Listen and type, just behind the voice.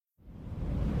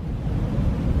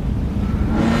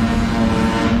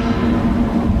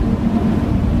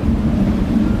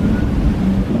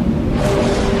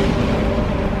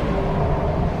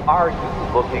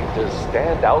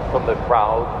stand out from the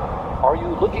crowd? Are you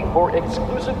looking for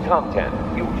exclusive content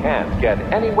you can't get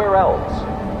anywhere else?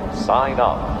 Sign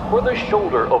up for the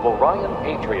Shoulder of Orion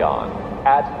Patreon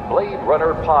at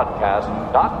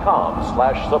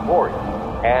BladeRunnerPodcast.com/support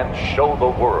and show the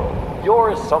world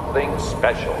you're something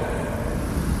special.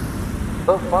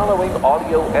 The following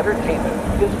audio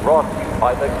entertainment is brought to you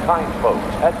by the kind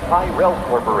folks at Tyrell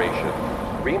Corporation,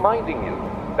 reminding you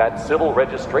that civil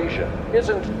registration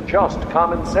isn't just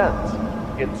common sense,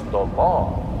 it's the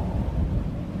law.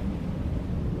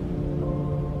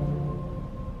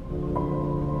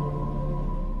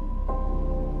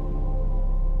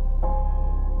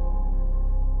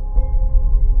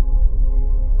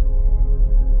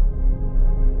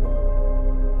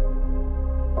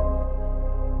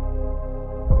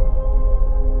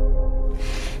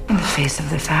 In the face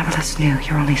of the fabulous new,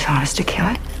 your only thought is to kill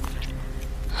it?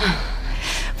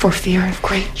 For fear of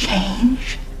great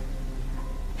change?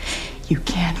 You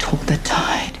can't hold the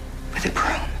tide with a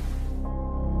broom.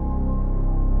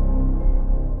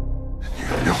 You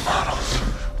new models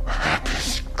are happy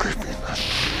scraping the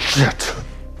shit.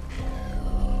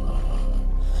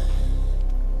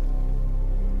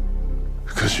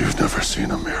 Because you've never seen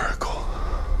a miracle.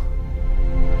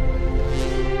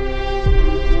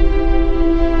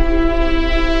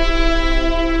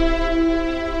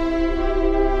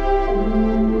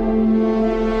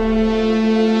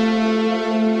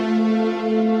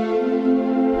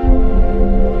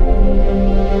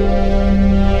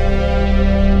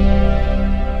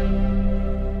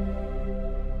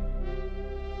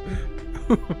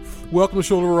 Welcome to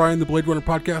Shoulder of Orion, the Blade Runner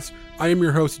podcast. I am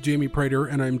your host, Jamie Prater,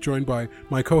 and I'm joined by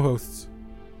my co-hosts,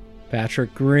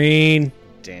 Patrick Green,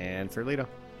 Dan Ferlito.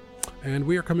 And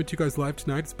we are coming to you guys live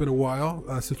tonight. It's been a while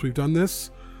since we've done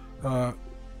this.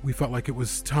 We felt like it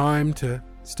was time to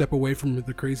step away from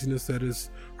the craziness that is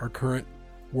our current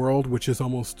world, which is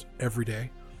almost every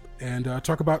day, and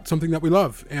talk about something that we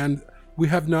love. And we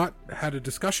have not had a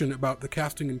discussion about the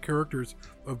casting and characters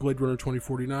of Blade Runner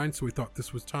 2049, so we thought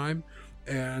this was time.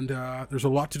 And there's a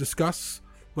lot to discuss,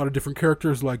 a lot of different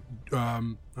characters, like I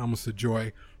almost said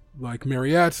Joy, like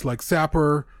Mariette, like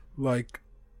Sapper, like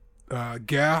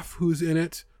Gaff, who's in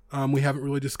it. We haven't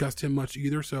really discussed him much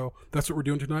either, so that's what we're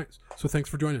doing tonight. So thanks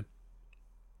for joining.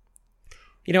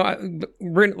 You know,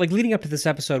 we're like leading up to this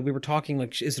episode, we were talking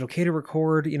like, is it okay to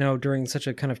record, you know, during such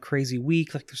a kind of crazy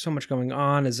week? Like there's so much going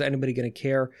on. Is anybody going to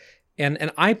care?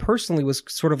 And I personally was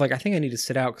sort of like, I think I need to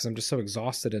sit out because I'm just so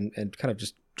exhausted and kind of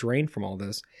just drained from all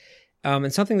this.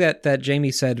 And something that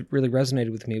Jamie said really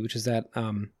resonated with me, which is that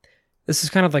this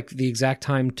is kind of like the exact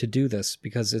time to do this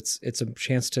because it's a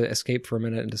chance to escape for a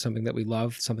minute into something that we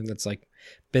love, something that's like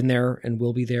been there and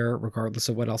will be there regardless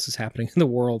of what else is happening in the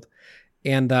world.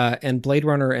 And Blade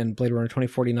Runner and Blade Runner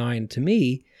 2049 to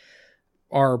me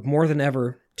are more than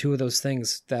ever two of those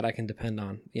things that I can depend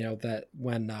on. You know, that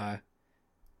when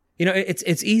you know,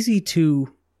 it's easy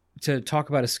to talk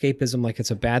about escapism like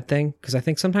it's a bad thing, because I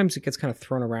think sometimes it gets kind of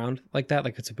thrown around like that,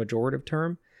 like it's a pejorative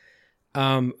term.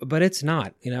 But it's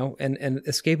not, you know, and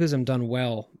escapism done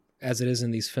well, as it is in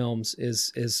these films,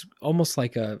 is almost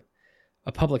like a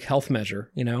public health measure,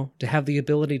 you know, to have the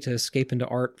ability to escape into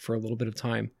art for a little bit of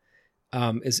time.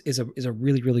 Is a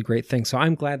really, really great thing. So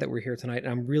I'm glad that we're here tonight,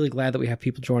 and I'm really glad that we have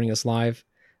people joining us live.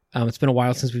 It's been a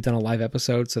while since we've done a live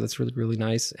episode, so that's really, really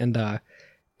nice.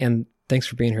 And thanks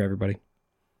for being here, everybody.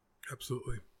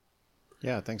 Absolutely.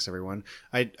 Yeah, thanks everyone.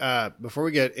 Before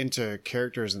we get into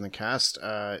characters in the cast,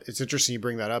 it's interesting you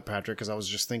bring that up, Patrick, because I was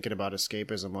just thinking about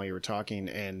escapism while you were talking,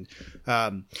 and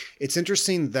it's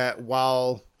interesting that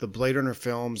while the Blade Runner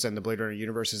films and the Blade Runner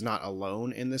universe is not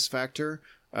alone in this factor,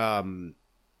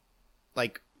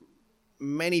 like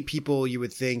many people, you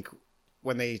would think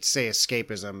when they say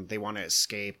escapism, they want to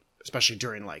escape, especially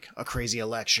during like a crazy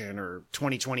election or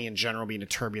 2020 in general being a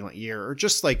turbulent year, or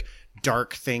just like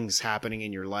dark things happening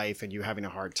in your life and you having a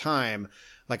hard time.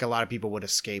 Like a lot of people would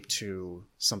escape to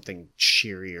something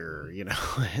cheerier, you know,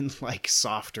 and like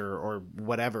softer or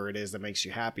whatever it is that makes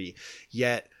you happy.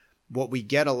 Yet what we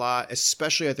get a lot,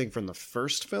 especially I think from the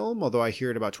first film, although I hear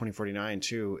it about 2049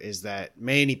 too, is that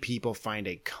many people find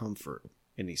a comfort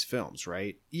in these films,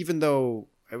 right? Even though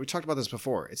we talked about this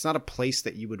before, it's not a place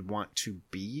that you would want to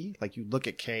be. Like you look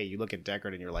at Kay, you look at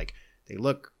Deckard, and you're like, they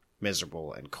look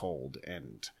miserable and cold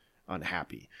and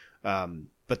unhappy.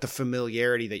 But the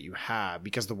familiarity that you have,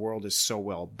 because the world is so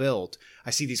well built,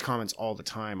 I see these comments all the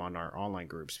time on our online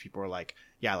groups. People are like,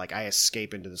 yeah, like I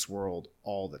escape into this world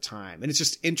all the time. And it's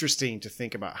just interesting to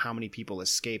think about how many people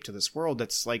escape to this world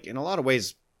that's like in a lot of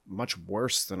ways much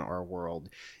worse than our world,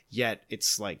 yet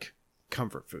it's like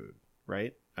comfort food,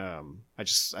 right? I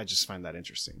just find that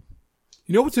interesting.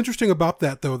 You know what's interesting about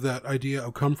that, though, that idea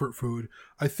of comfort food?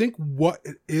 I think what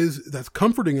it is that's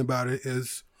comforting about it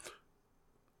is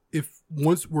if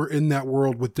once we're in that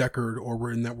world with Deckard or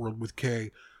we're in that world with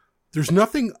Kay, there's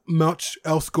nothing much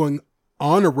else going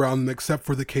on around them except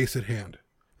for the case at hand.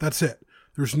 That's it.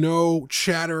 There's no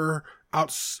chatter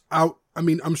out. I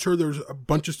mean, I'm sure there's a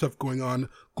bunch of stuff going on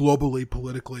globally,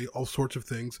 politically, all sorts of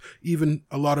things. Even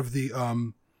a lot of the,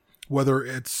 whether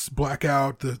it's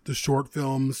Blackout, the short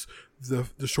films,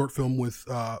 the short film with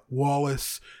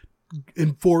Wallace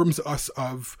informs us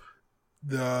of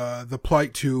the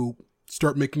plight to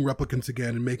start making replicants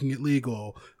again and making it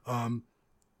legal.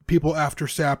 People after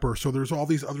Sapper. So there's all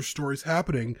these other stories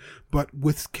happening. But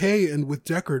with Kay and with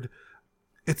Deckard,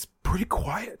 it's pretty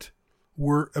quiet.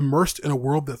 We're immersed in a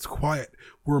world that's quiet.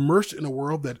 We're immersed in a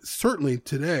world that certainly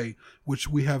today, which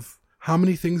we have how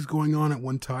many things going on at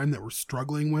one time that we're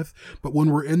struggling with. But when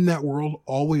we're in that world,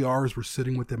 all we are is we're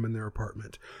sitting with them in their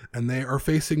apartment, and they are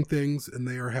facing things, and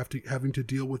they are having to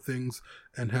deal with things,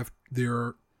 and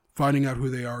they're finding out who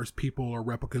they are as people or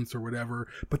replicants or whatever.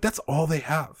 But that's all they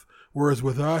have. Whereas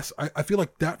with us, I feel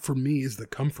like that for me is the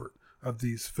comfort of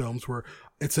these films, where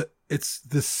it's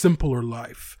this simpler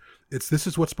life. This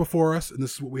is what's before us, and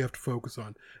this is what we have to focus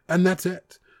on, and that's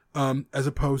it. As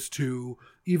opposed to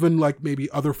even like maybe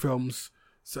other films.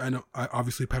 So I know,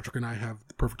 obviously Patrick and I have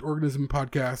the Perfect Organism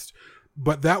podcast,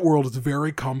 but that world is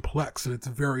very complex and it's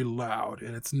very loud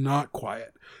and it's not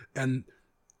quiet. And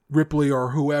Ripley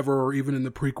or whoever, or even in the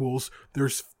prequels,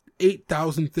 there's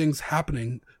 8,000 things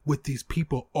happening with these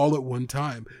people all at one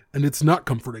time, and it's not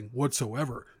comforting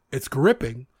whatsoever. It's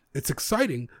gripping, it's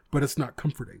exciting, but it's not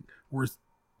comforting. Whereas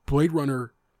Blade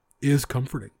Runner is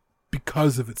comforting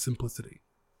because of its simplicity,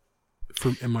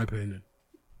 in my opinion.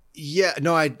 Yeah,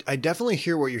 no, I definitely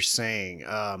hear what you're saying.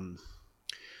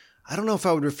 I don't know if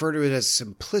I would refer to it as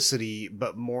simplicity,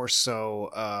 but more so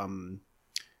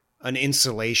an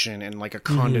insulation and like a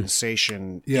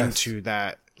condensation into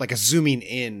that, like a zooming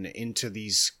in into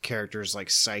these characters like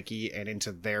Psyche and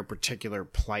into their particular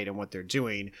plight and what they're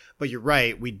doing. But you're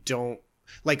right, we don't,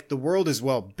 like, the world is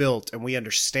well built and we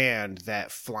understand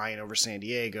that flying over San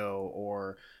Diego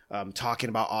or talking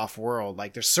about off-world,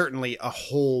 like there's certainly a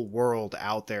whole world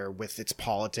out there with its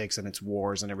politics and its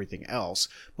wars and everything else,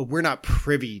 but we're not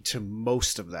privy to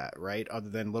most of that, right? Other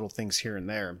than little things here and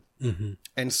there. Mm-hmm.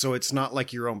 And so it's not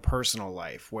like your own personal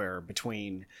life, where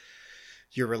between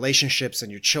your relationships and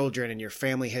your children and your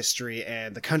family history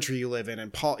and the country you live in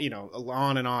and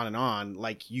on and on and on,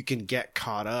 like you can get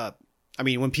caught up. I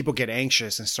mean, when people get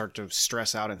anxious and start to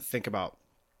stress out and think about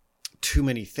too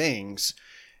many things,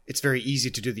 it's very easy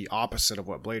to do the opposite of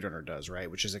what Blade Runner does, right?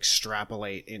 Which is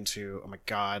extrapolate into, oh my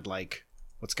God, like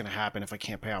what's going to happen if I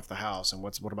can't pay off the house, and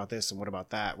what about this and what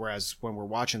about that? Whereas when we're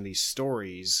watching these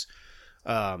stories,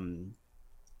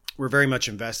 we're very much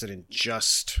invested in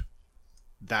just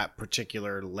that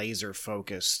particular laser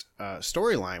focused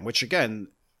storyline, which again,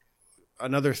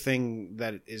 another thing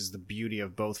that is the beauty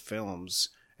of both films.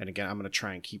 And again, I'm going to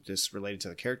try and keep this related to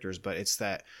the characters, but it's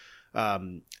that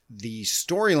the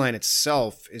storyline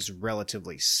itself is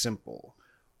relatively simple.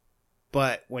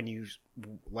 But when you,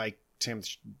 like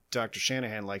Dr.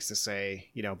 Shanahan likes to say,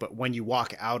 but when you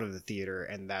walk out of the theater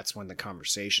and that's when the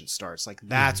conversation starts, like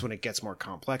that's when it gets more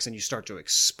complex and you start to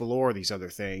explore these other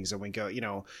things. And we go,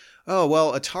 oh,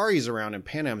 well, Atari's around and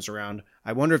Pan Am's around.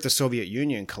 I wonder if the Soviet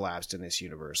Union collapsed in this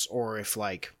universe, or if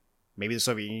like, maybe the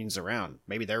Soviet Union's around.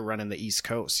 Maybe they're running the East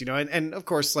Coast, and of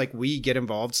course, like we get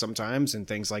involved sometimes in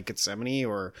things like Gethsemane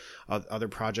or other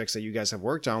projects that you guys have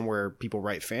worked on where people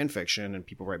write fan fiction and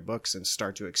people write books and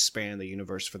start to expand the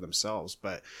universe for themselves.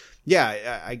 But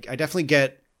yeah, I definitely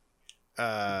get,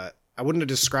 I wouldn't have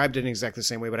described it in exactly the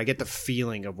same way, but I get the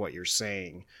feeling of what you're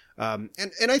saying. And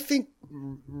I think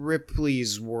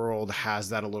Ripley's world has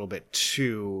that a little bit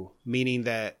too, meaning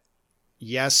that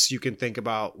yes, you can think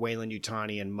about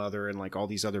Weyland-Yutani and Mother and like all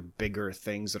these other bigger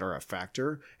things that are a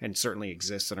factor and certainly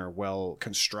exist and are well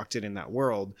constructed in that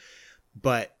world.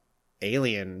 But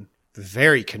Alien,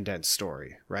 very condensed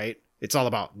story, right? It's all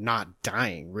about not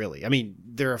dying, really. I mean,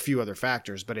 there are a few other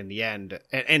factors, but in the end,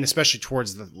 and especially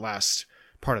towards the last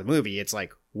part of the movie, it's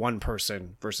like one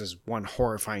person versus one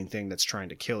horrifying thing that's trying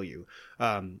to kill you.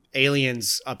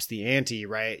 Aliens ups the ante,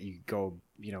 right? You go,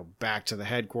 back to the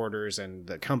headquarters and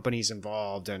the companies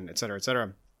involved and et cetera, et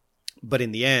cetera. But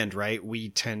in the end, right, we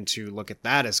tend to look at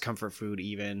that as comfort food,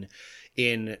 even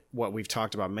in what we've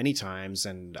talked about many times.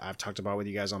 And I've talked about with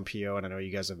you guys on PO, and I know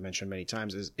you guys have mentioned many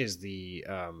times, is the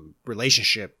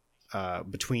relationship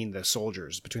between the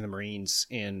soldiers, between the Marines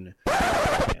in,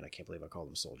 man, I can't believe I called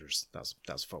them soldiers. That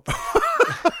was faux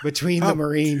pas. Between the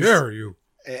Marines. How dare you?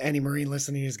 Any Marine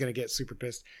listening is going to get super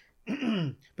pissed.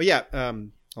 But yeah,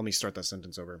 let me start that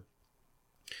sentence over.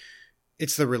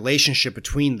 It's the relationship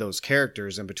between those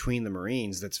characters and between the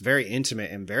Marines that's very intimate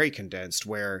and very condensed,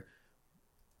 where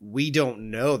we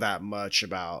don't know that much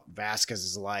about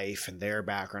Vasquez's life and their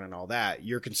background and all that.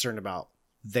 You're concerned about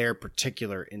their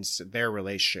particular their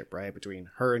relationship, right?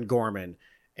 Between her and Gorman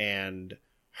and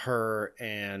her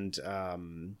and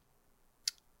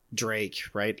Drake,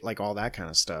 right? Like all that kind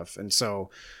of stuff. And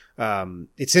so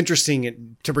it's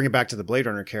interesting to bring it back to the Blade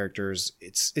Runner characters.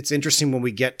 It's interesting when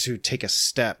we get to take a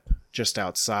step just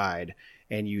outside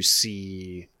and you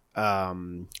see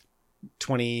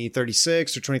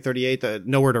 2036 or 2038, the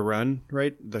Nowhere to Run,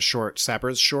 right? The short,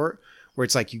 Sapper's short, where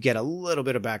it's like you get a little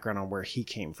bit of background on where he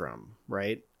came from,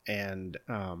 right? And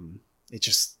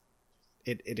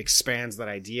it expands that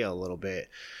idea a little bit.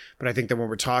 But I think that when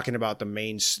we're talking about the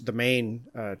main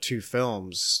two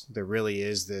films, there really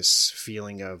is this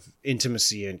feeling of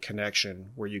intimacy and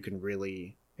connection where you can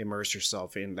really immerse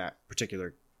yourself in that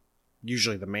particular,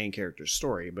 usually the main character's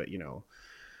story, but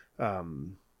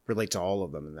relate to all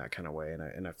of them in that kind of way.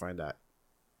 And I find that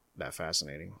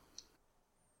fascinating.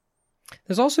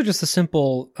 There's also just a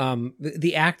simple,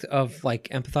 the act of like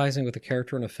empathizing with a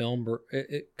character in a film, where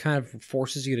it kind of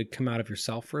forces you to come out of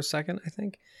yourself for a second, I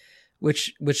think,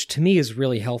 which to me is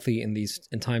really healthy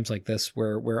in times like this,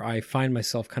 where I find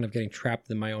myself kind of getting trapped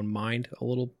in my own mind a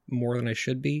little more than I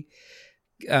should be.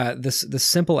 This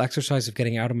simple exercise of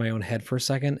getting out of my own head for a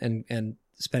second and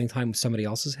spending time with somebody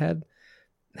else's head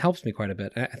helps me quite a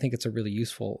bit. I think it's a really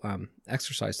useful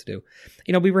exercise to do.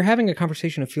 We were having a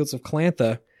conversation at Fields of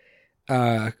Calantha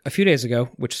a few days ago,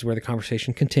 which is where the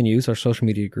conversation continues, our social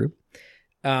media group,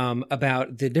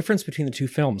 about the difference between the two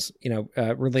films,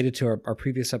 related to our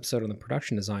previous episode on the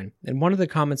production design. And one of the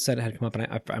comments that had come up,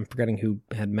 and I'm forgetting who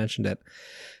had mentioned it,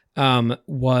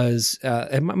 was,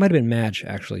 it might have been Madge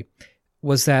actually,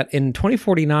 was that in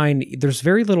 2049, there's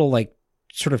very little like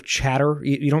sort of chatter.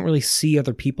 You don't really see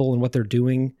other people and what they're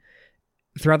doing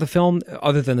throughout the film,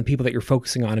 other than the people that you're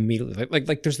focusing on immediately.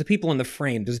 Like there's the people in the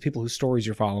frame, there's the people whose stories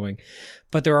you're following,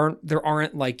 but there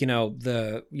aren't like,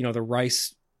 the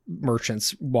rice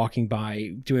merchants walking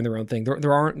by doing their own thing.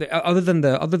 There aren't, other than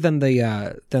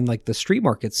the street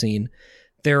market scene,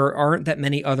 there aren't that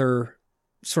many other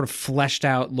sort of fleshed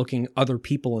out looking other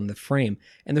people in the frame.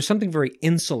 And there's something very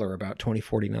insular about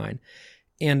 2049.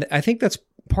 And I think that's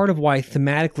part of why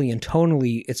thematically and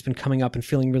tonally it's been coming up and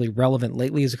feeling really relevant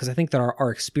lately, is because I think that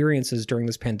our experiences during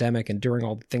this pandemic and during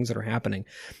all the things that are happening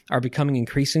are becoming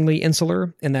increasingly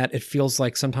insular, in that it feels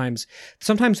like sometimes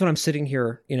when I'm sitting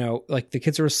here, like the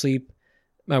kids are asleep,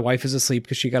 my wife is asleep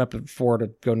because she got up at 4 to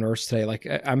go nurse today. Like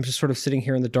I'm just sort of sitting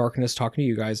here in the darkness talking to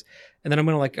you guys. And then I'm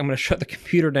going to shut the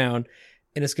computer down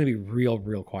and it's going to be real,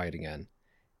 real quiet again.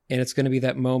 And it's going to be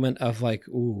that moment of like,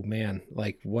 ooh, man,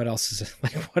 like what else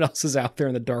is out there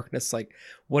in the darkness? Like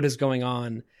what is going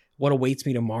on? What awaits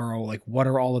me tomorrow? Like what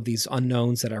are all of these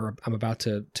unknowns that I'm about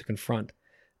to confront?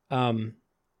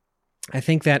 I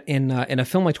think that in a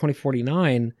film like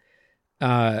 2049,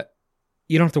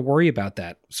 you don't have to worry about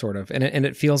that sort of, and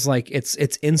it feels like it's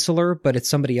insular, but it's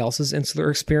somebody else's insular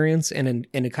experience. And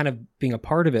in kind of being a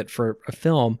part of it for a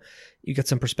film, you get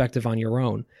some perspective on your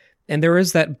own. And there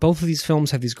is that both of these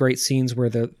films have these great scenes where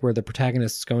the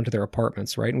protagonists go into their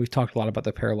apartments, right? And we've talked a lot about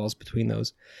the parallels between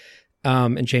those.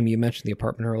 And Jamie, you mentioned the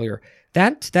apartment earlier.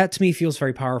 That to me feels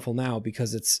very powerful now,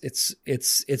 because it's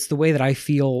the way that I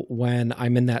feel when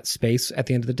I'm in that space at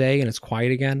the end of the day and it's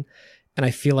quiet again. And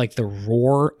I feel like the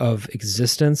roar of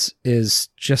existence is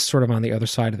just sort of on the other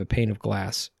side of a pane of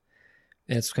glass.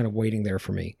 And it's kind of waiting there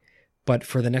for me. But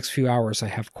for the next few hours, I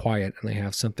have quiet and I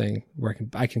have something where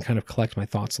I can kind of collect my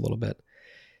thoughts a little bit.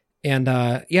 And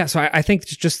so I think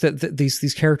just that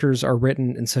these characters are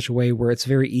written in such a way where it's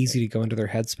very easy to go into their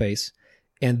headspace.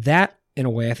 And that, in a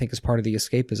way, I think is part of the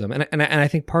escapism. And I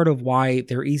think part of why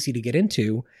they're easy to get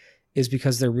into is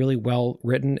because they're really well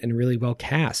written and really well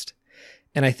cast.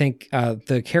 And I think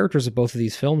the characters of both of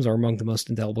these films are among the most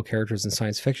indelible characters in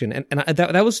science fiction. And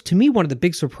that was, to me, one of the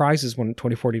big surprises when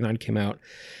 2049 came out,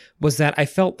 was that I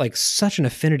felt like such an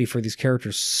affinity for these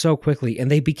characters so quickly,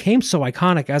 and they became so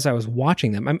iconic as I was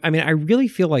watching them. I mean, I really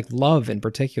feel like Love in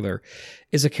particular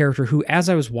is a character who, as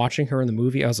I was watching her in the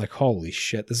movie, I was like, holy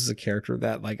shit, this is a character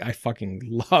that like I fucking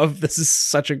love. This is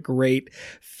such a great,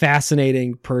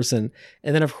 fascinating person.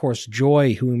 And then of course,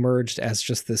 Joy, who emerged as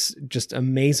just this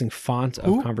amazing font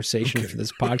of conversation for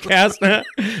this podcast.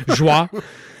 Joie.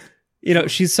 You know,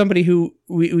 she's somebody who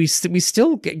we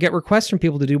still get requests from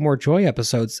people to do more Joy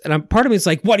episodes, and part of me is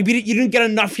like, what? You didn't get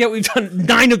enough yet? We've done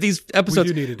 9 of these episodes.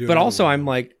 We do need to do but also, more. I'm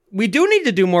like, we do need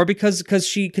to do more because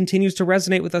she continues to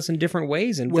resonate with us in different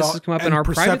ways, and this has come up in our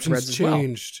private threads as well.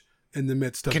 Changed in the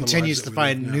midst of Continues the to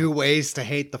lives that we find live new now. ways to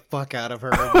hate the fuck out of her.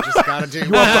 We just gotta do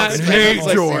hate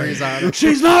Joy.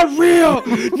 She's not real.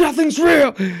 Nothing's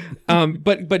real.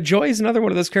 But Joy is another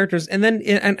one of those characters. And then,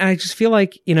 and I just feel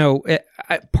like, you know,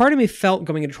 part of me felt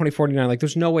going into 2049, like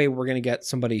there's no way we're going to get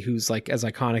somebody who's like as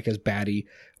iconic as Batty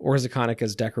or as iconic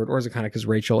as Deckard or as iconic as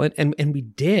Rachel. And we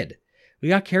did. We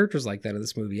got characters like that in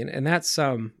this movie. And that's,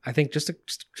 I think just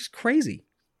crazy.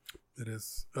 It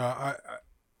is.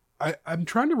 I'm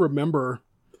trying to remember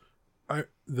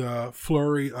the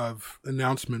flurry of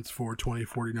announcements for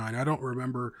 2049. I don't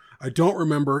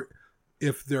remember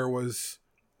if there was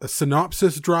a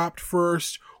synopsis dropped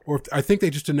first, or if, I think they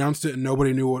just announced it and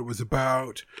nobody knew what it was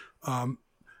about.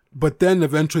 But then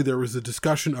eventually there was a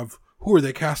discussion of who are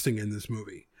they casting in this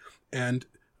movie. And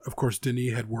of course,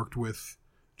 Denis had worked with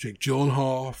Jake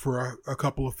Gyllenhaal for a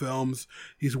couple of films.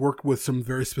 He's worked with some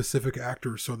very specific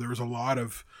actors. So there was a lot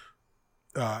of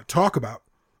talk about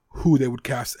who they would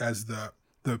cast as the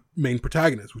main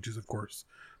protagonist, which is of course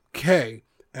Kay,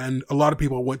 and a lot of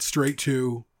people went straight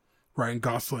to Ryan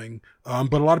Gosling,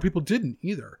 but a lot of people didn't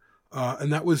either,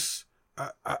 and that was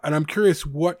and I'm curious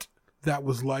what that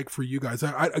was like for you guys.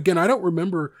 I don't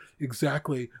remember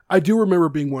exactly. I do remember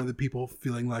being one of the people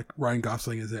feeling like Ryan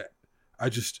Gosling is it.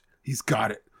 He's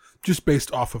got it. Just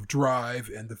based off of Drive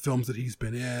and the films that he's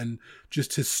been in,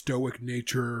 just his stoic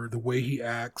nature, the way he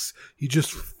acts, he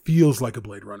just feels like a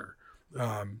Blade Runner,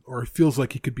 or it feels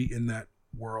like he could be in that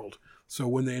world. So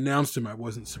when they announced him, I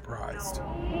wasn't surprised.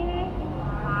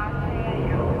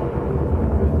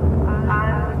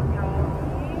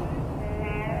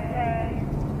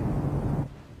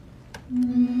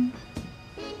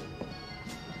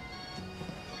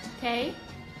 Okay?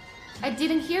 I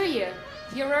didn't hear you.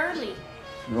 You're early.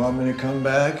 You want me to come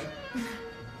back?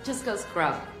 Just go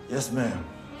scrub. Yes, ma'am.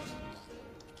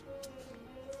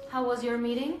 How was your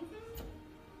meeting?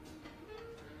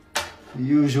 The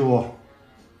usual.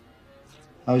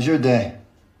 How was your day?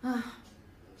 I'm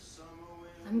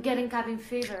getting cabin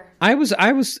fever. I was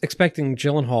expecting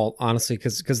Gyllenhaal, honestly,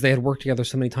 because they had worked together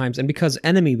so many times, and because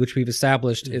Enemy, which we've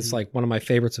established, is like one of my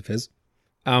favorites of his,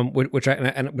 which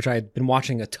I had been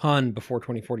watching a ton before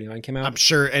 2049 came out. I'm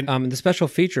sure. And the special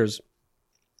features.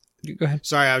 Go ahead.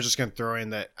 sorry, I was just going to throw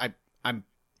in that I'm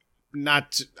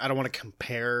not. I don't want to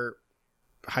compare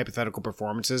hypothetical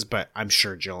performances, but I'm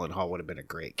sure Gyllenhaal would have been a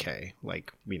great K.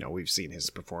 Like, you know, we've seen his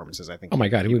performances. I think. Oh my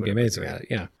God, he would be have been amazing great. at it.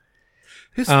 Yeah.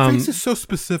 His face is so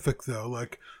specific, though.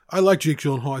 Like, I like Jake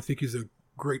Gyllenhaal. I think he's a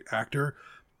great actor,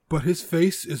 but his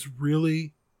face is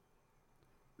really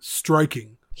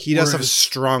striking. He does have Whereas-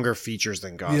 stronger features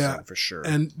than Gosling, for sure.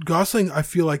 And Gosling, I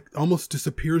feel like, almost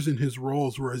disappears in his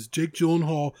roles, whereas Jake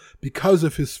Gyllenhaal, because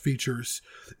of his features,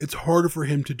 it's harder for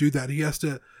him to do that. He has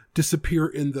to disappear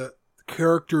in the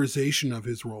characterization of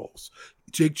his roles.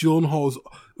 Jake Gyllenhaal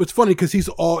it's funny because he's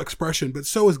all expression, but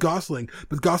so is Gosling.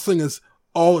 But Gosling is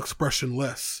all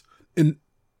expressionless in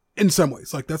some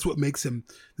ways. Like, that's what makes him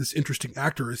this interesting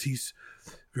actor, is he's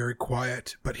very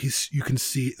quiet, but you can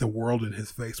see the world in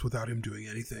his face without him doing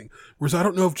anything. Whereas I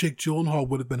don't know if Jake Gyllenhaal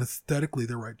would have been aesthetically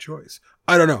the right choice.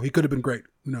 I don't know. He could have been great.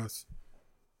 Who knows?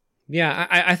 Yeah,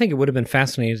 I think it would have been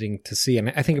fascinating to see,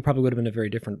 and I think it probably would have been a very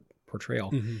different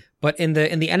portrayal. Mm-hmm. But in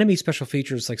the Enemy special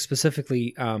features, like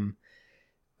specifically,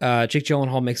 Jake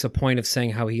Gyllenhaal makes a point of saying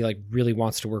how he like really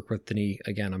wants to work with Denis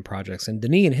again on projects, and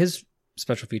Denis in his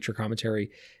special feature commentary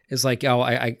is like, "Oh,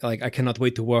 I cannot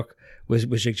wait to work with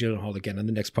Jake Gyllenhaal again on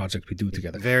the next project we do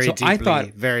together." Very so deeply. I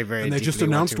thought very, very. And they just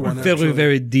deeply announced want to one. work. very,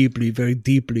 very deeply, very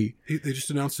deeply. They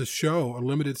just announced a show, a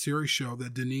limited series show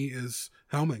that Denis is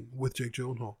helming with Jake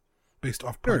Gyllenhaal, based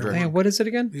off prior Hey, work. what is it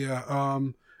again? Yeah,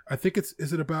 I think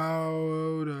is it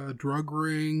about a drug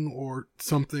ring or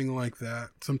something like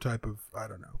that? Some type of, I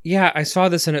don't know. Yeah, I saw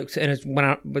this and it went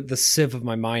out with the sieve of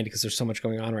my mind because there's so much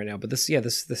going on right now. But this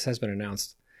has been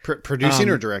announced. Producing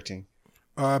or directing?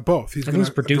 Both. He's I think going he's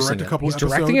to producing direct a it. couple He's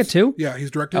episodes. directing it too? Yeah,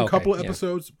 he's directing a Okay, couple yeah.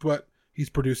 episodes, but he's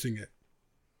producing it.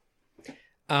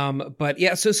 But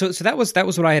yeah, so that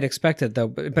was what I had expected though.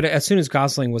 But as soon as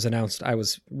Gosling was announced, I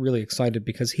was really excited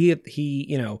because he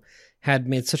had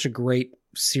made such a great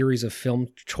series of film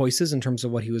choices in terms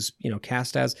of what he was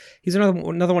cast as. He's another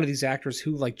one of these actors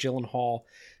who, like Gyllenhaal,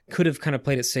 could have kind of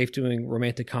played it safe doing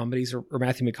romantic comedies, or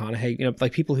Matthew McConaughey,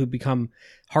 like people who become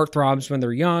heartthrobs when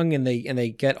they're young and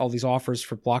they get all these offers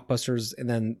for blockbusters and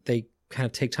then they kind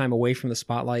of take time away from the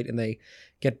spotlight and they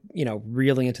get,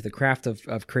 really into the craft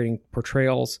of creating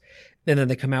portrayals. And then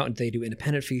they come out and they do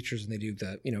independent features and they do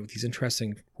these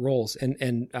interesting roles.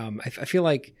 And I feel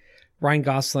like Ryan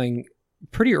Gosling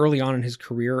pretty early on in his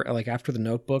career, like after The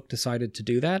Notebook, decided to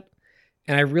do that.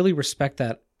 And I really respect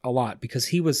that a lot because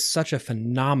he was such a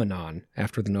phenomenon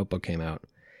after The Notebook came out.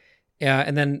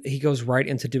 And then he goes right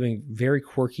into doing very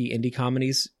quirky indie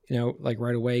comedies, like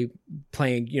right away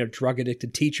playing, drug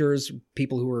addicted teachers,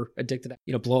 people who were addicted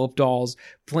to, blow up dolls,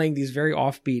 playing these very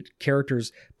offbeat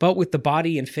characters, but with the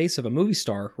body and face of a movie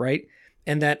star. Right.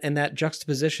 And that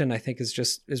juxtaposition, I think,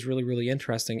 is really, really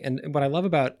interesting. And what I love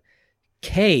about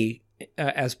Kay,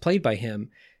 as played by him,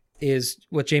 is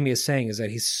what Jamie is saying is that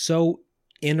he's so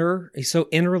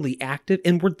inwardly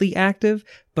active,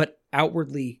 but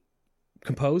outwardly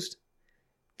composed,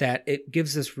 that it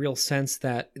gives this real sense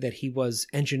that he was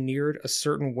engineered a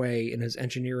certain way and his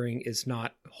engineering is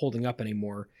not holding up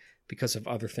anymore because of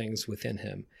other things within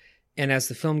him. And as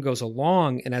the film goes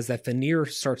along and as that veneer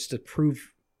starts to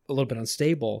prove a little bit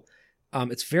unstable,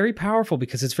 it's very powerful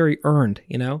because it's very earned,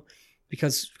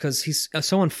 because he's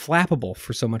so unflappable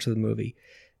for so much of the movie.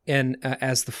 And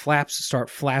as the flaps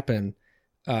start flapping,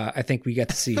 I think we get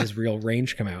to see his real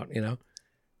range come out,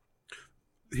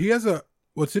 He has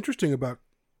what's interesting about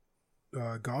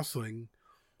Gosling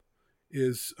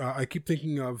is I keep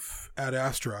thinking of Ad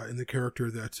Astra in the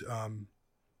character that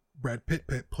Brad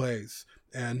Pitt plays.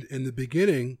 And in the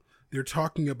beginning, they're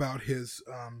talking about his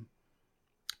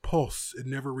pulse. It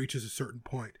never reaches a certain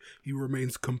point. He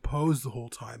remains composed the whole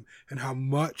time, and how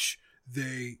much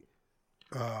they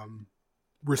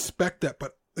respect that,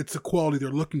 but it's a quality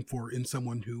they're looking for in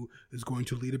someone who is going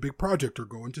to lead a big project or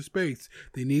go into space.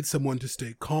 They need someone to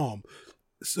stay calm.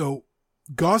 So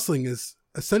Gosling is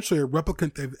essentially a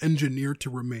replicant they've engineered to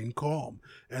remain calm.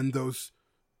 And those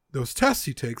tests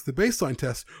he takes, the baseline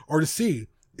tests, are to see,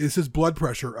 is his blood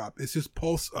pressure up? Is his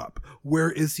pulse up?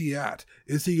 Where is he at?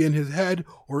 Is he in his head,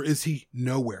 or is he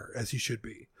nowhere as he should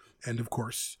be? And of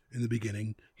course, in the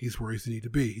beginning, he's where he needs to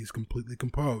be. He's completely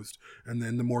composed. And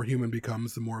then the more human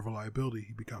becomes, the more of a liability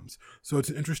he becomes. So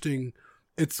it's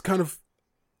kind of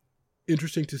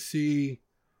interesting to see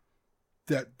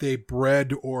that they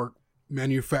bred or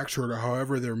manufactured, or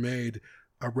however they're made,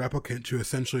 a replicant to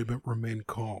essentially remain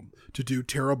calm, to do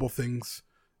terrible things,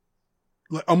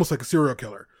 almost like a serial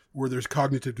killer, where there's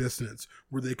cognitive dissonance,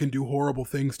 where they can do horrible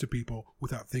things to people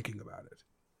without thinking about it.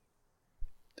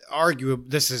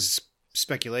 This is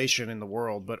speculation in the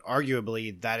world, but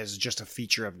arguably that is just a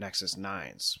feature of Nexus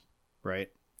 9s, right?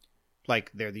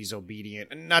 Like, they're these obedient,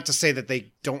 and not to say that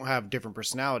they don't have different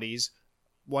personalities.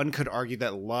 One could argue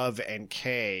that Love and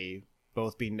Kay,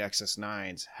 both being Nexus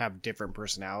 9s, have different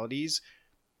personalities,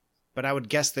 but I would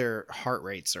guess their heart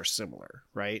rates are similar,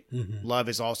 right? Mm-hmm. Love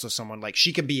is also someone, like,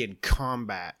 she could be in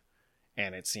combat,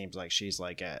 and it seems like she's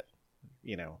like at,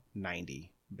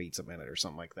 90 beats a minute or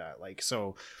something like that. Like,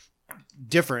 so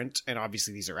different, and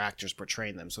obviously these are actors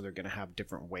portraying them, so they're going to have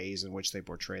different ways in which they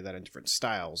portray that in different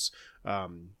styles.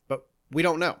 But we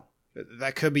don't know.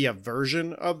 That could be a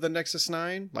version of the Nexus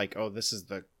 9, like, oh, this is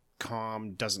the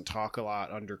calm, doesn't talk a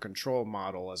lot, under control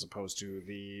model, as opposed to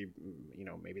the,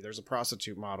 maybe there's a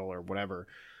prostitute model or whatever.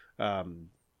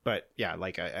 But yeah,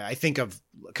 like I think of,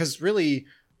 because really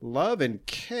Love and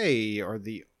Kay are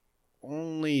the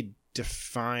only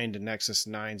defined Nexus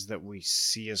 9s that we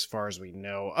see as far as we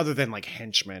know, other than like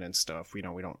henchmen and stuff. We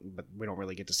don't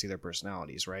really get to see their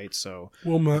personalities, right? So,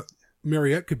 well,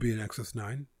 Mariette could be an Nexus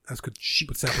 9, as could she,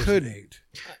 but could 8.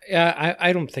 Yeah,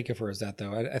 I don't think of her as that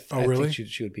though. I really? think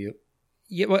she would be.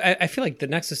 Yeah, well, I feel like the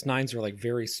Nexus 9s are like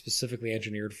very specifically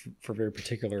engineered for very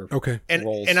particular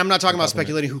roles. And I'm not talking about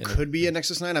speculating who could be a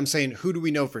Nexus 9. I'm saying, who do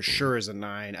we know for sure is a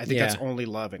 9? I think that's only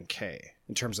Love and Kay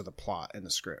in terms of the plot and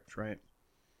the script, right?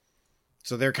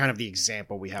 So they're kind of the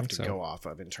example we have to go off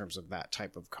of in terms of that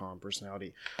type of calm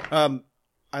personality.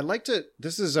 I like to,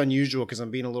 this is unusual because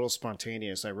I'm being a little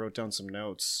spontaneous. I wrote down some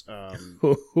notes. Dan,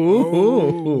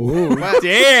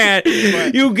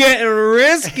 you getting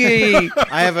risky.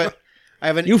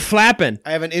 You flapping.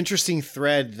 I have an interesting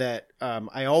thread that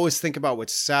I always think about with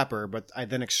Sapper, but I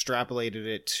then extrapolated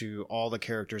it to all the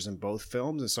characters in both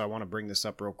films. And so I want to bring this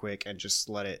up real quick and just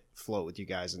let it float with you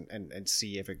guys and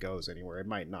see if it goes anywhere. It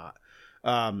might not.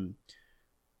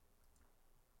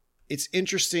 It's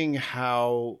interesting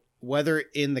how, whether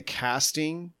in the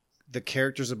casting, the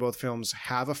characters of both films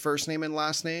have a first name and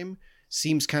last name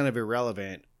seems kind of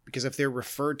irrelevant, because if they're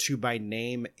referred to by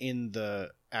name in the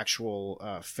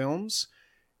actual films,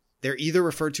 they're either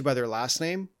referred to by their last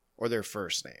name or their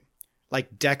first name.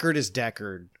 Like Deckard is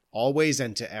Deckard always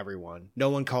and to everyone. No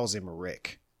one calls him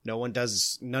Rick,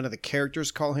 None of the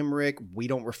characters call him Rick. We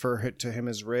don't refer to him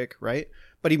as Rick, right?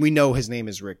 But we know his name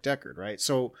is Rick Deckard, right?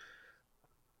 So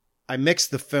I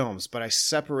mixed the films, but I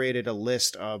separated a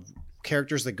list of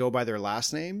characters that go by their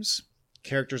last names,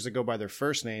 characters that go by their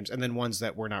first names, and then ones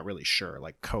that we're not really sure.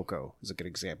 Like Coco is a good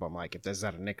example. I'm like, is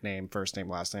that a nickname, first name,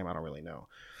 last name? I don't really know.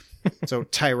 So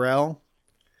Tyrell,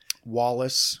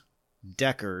 Wallace,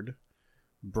 Deckard,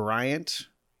 Bryant,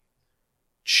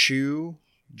 Chew,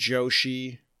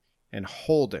 Joshi, and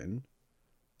Holden.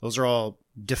 Those are all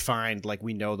defined like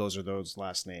we know those are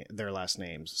their last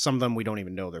names. Some of them we don't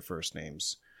even know their first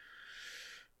names.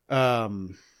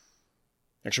 Actually,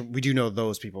 we do know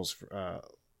those people's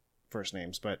first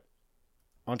names, but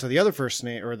onto the other first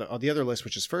name, or the other list,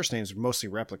 which is first names, mostly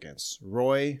replicants: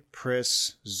 Roy,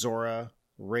 Pris, Zora,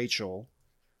 Rachel.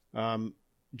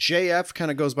 JF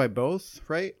kind of goes by both,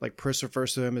 right? Like Pris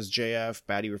refers to him as JF,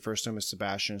 Batty refers to him as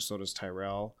Sebastian, so does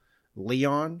Tyrell.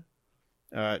 Leon,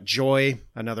 Joy,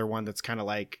 another one that's kind of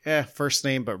like first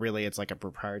name, but really it's like a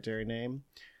proprietary name.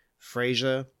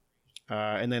 Frasier,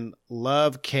 and then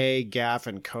Love, Kay, Gaff,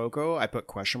 and Coco. I put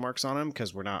question marks on them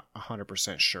because we're not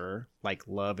 100% sure. Like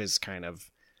Love is kind of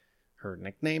her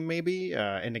nickname, maybe.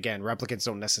 And again, replicants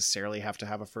don't necessarily have to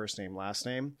have a first name, last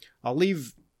name. I'll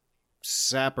leave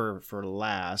Sapper for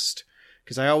last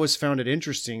because I always found it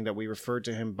interesting that we referred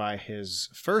to him by his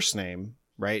first name,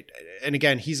 right? And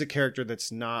again, he's a character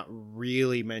that's not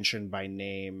really mentioned by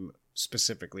name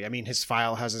specifically. I mean, his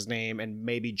file has his name, and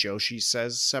maybe Joshi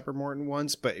says Sepper Morton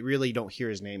once, but really you don't hear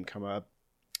his name come up.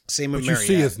 Same with Mariette. You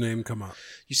see his name come up.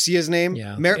 You see his name?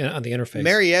 Yeah, on the interface.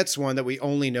 Mariette's one that we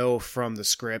only know from the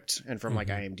script and from like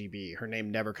IMDb. Her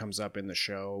name never comes up in the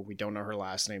show. We don't know her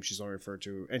last name. She's only referred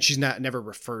to, and she's never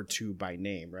referred to by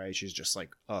name, right? She's just like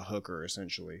a hooker,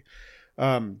 essentially.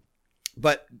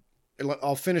 But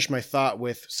I'll finish my thought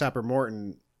with Sapper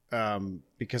Morton,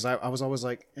 because I was always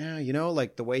like,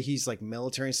 like the way he's like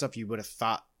military and stuff,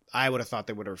 I would have thought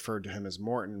they would have referred to him as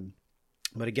Morton.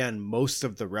 But again, most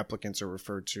of the replicants are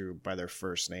referred to by their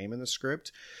first name in the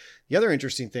script. The other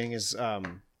interesting thing is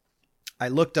I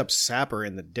looked up sapper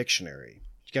in the dictionary.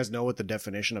 You guys know what the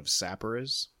definition of sapper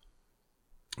is?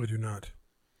 I do not.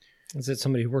 Is it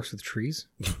somebody who works with trees?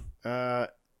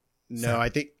 No, I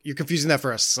think you're confusing that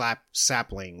for a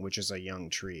sapling, which is a young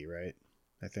tree, right?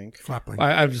 I think. Flapling.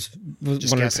 I just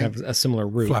wanted to have a similar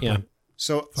root. Flapling. Yeah.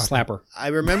 So Slapper. I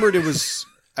remembered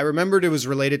it was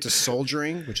related to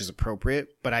soldiering, which is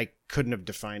appropriate, but I couldn't have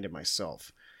defined it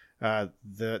myself.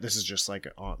 This is just like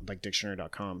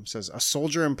dictionary.com says a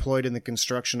soldier employed in the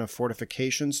construction of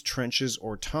fortifications, trenches,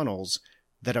 or tunnels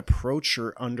that approach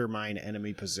or undermine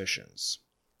enemy positions,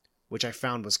 which I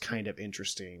found was kind of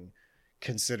interesting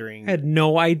considering I had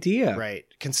no idea. Right.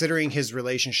 Considering his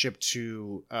relationship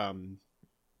to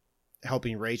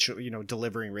helping Rachel,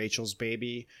 delivering Rachel's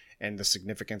baby and the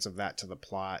significance of that to the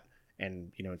plot.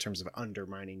 And, in terms of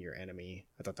undermining your enemy,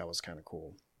 I thought that was kind of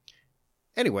cool.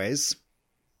 Anyways,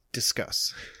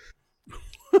 discuss.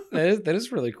 That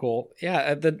is really cool. Yeah,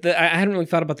 I hadn't really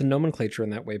thought about the nomenclature in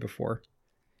that way before.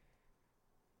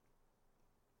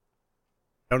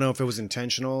 I don't know if it was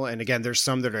intentional. And again, there's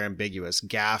some that are ambiguous.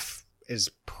 Gaff is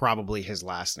probably his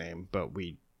last name, but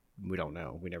we don't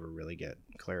know. We never really get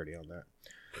clarity on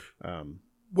that.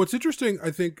 What's interesting,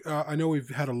 I think, I know we've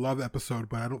had a love episode,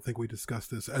 but I don't think we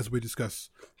discussed this. As we discuss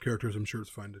characters, I'm sure it's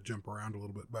fine to jump around a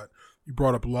little bit, but you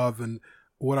brought up love, and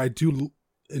what I do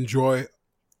enjoy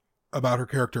about her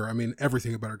character, I mean,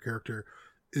 everything about her character,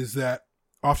 is that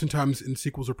oftentimes in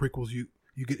sequels or prequels, you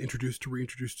get introduced to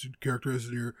reintroduced to characters,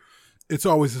 and it's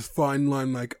always this fine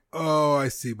line like, oh, I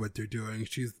see what they're doing.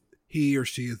 He or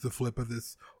she is the flip of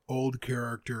this old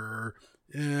character,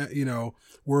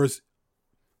 whereas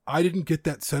I didn't get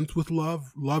that sense with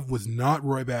Love. Love was not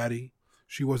Roy Batty.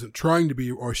 She wasn't trying to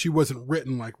be, or she wasn't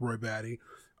written like Roy Batty.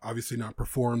 Obviously not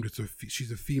performed.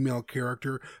 She's a female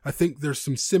character. I think there's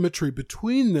some symmetry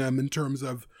between them in terms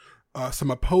of some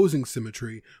opposing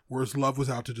symmetry, whereas Love was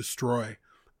out to destroy.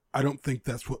 I don't think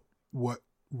that's what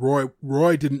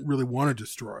Roy didn't really want to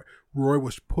destroy. Roy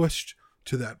was pushed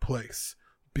to that place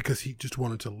because he just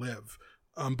wanted to live.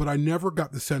 But I never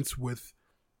got the sense with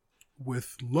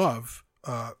Love,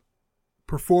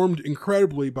 performed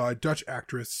incredibly by Dutch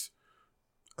actress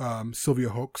Sylvia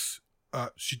Hoeks.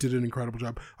 She did an incredible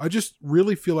job. I just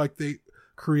really feel like they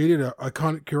created an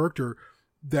iconic character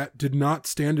that did not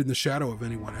stand in the shadow of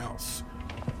anyone else.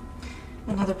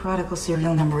 Another prodigal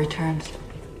serial number returns.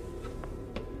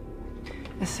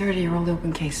 The 30-year-old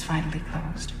open case finally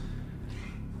closed.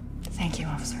 Thank you,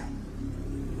 officer.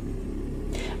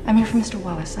 I'm here for Mr.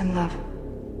 Wallace. I'm Love.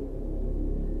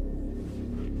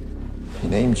 He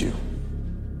named you.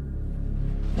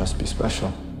 Must be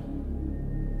special.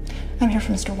 I'm here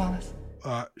for Mr. Wallace.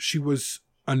 She was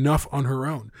enough on her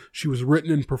own. She was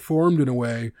written and performed in a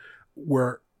way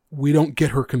where we don't get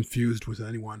her confused with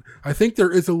anyone. I think there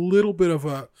is a little bit of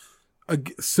a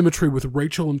symmetry with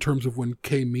Rachel in terms of when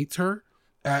Kay meets her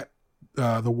at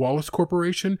the Wallace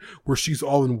Corporation, where she's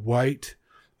all in white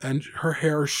and her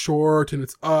hair is short and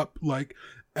it's up, like,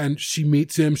 and she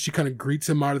meets him. She kind of greets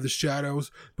him out of the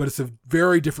shadows, but it's a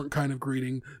very different kind of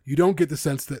greeting. You don't get the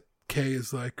sense that Kay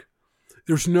is like,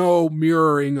 there's no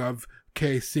mirroring of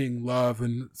Kay seeing love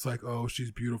and it's like, oh,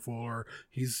 she's beautiful, or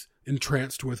he's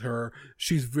entranced with her.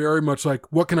 She's very much like,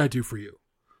 what can I do for you?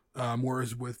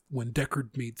 Whereas when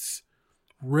Deckard meets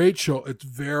Rachel, it's a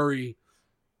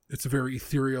very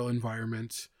ethereal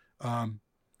environment.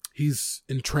 He's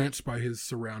entranced by his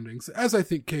surroundings, as I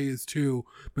think Kay is too,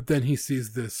 but then he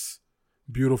sees this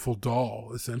beautiful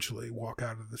doll essentially walk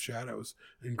out of the shadows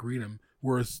and greet him.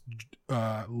 Whereas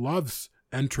Love's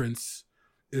entrance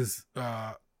is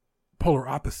polar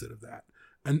opposite of that.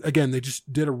 And again, they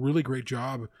just did a really great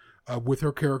job with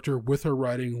her character, with her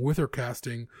writing, with her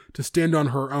casting, to stand on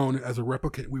her own as a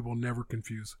replicant we will never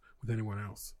confuse with anyone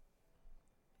else.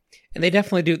 And they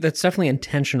definitely do. That's definitely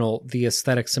intentional, the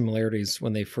aesthetic similarities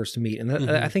when they first meet. And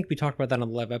I think we talked about that on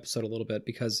the live episode a little bit,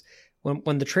 because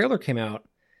when the trailer came out,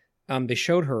 they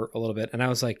showed her a little bit, and I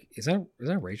was like, is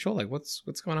that Rachel? Like, what's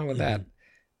going on with that?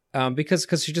 Because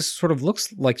she just sort of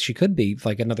looks like she could be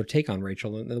like another take on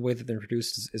Rachel, and the way that they're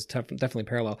introduced is definitely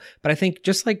parallel. But I think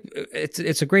just like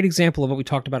it's a great example of what we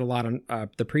talked about a lot on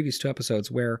the previous two episodes,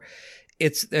 where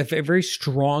it's a very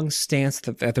strong stance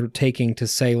that they're taking to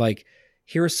say, like,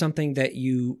 here's something that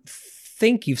you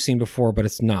think you've seen before, but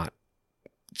it's not.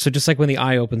 So just like when the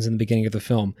eye opens in the beginning of the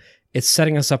film, it's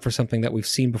setting us up for something that we've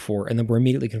seen before, and then we're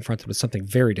immediately confronted with something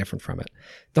very different from it.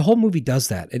 The whole movie does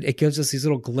that. It gives us these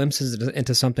little glimpses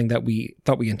into something that we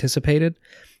thought we anticipated,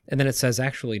 and then it says,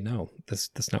 actually, no,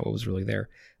 that's not what was really there.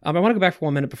 I want to go back for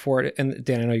 1 minute before it, and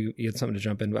Dan, I know you had something to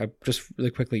jump in, but just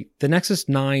really quickly, the Nexus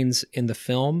 9s in the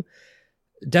film,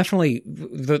 definitely,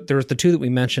 there's the two that we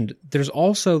mentioned. There's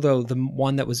also, though, the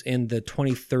one that was in the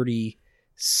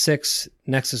 2036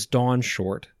 Nexus Dawn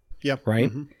short. Yep. Right?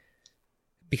 Mm-hmm.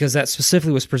 Because that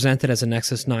specifically was presented as a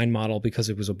Nexus 9 model because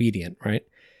it was obedient, right?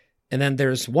 And then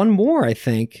there's one more, I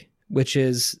think, which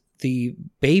is the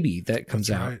baby that comes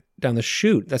out down the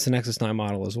chute. That's a Nexus 9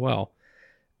 model as well.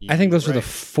 I think those are the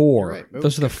four. Right.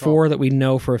 Those are the four that we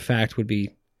know for a fact would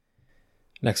be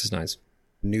Nexus 9s.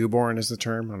 Newborn is the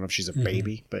term. I don't know if she's a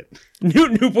baby, but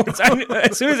newborns.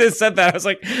 As soon as I said that, I was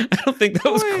like, I don't think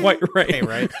that was quite right. Hey,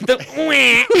 right?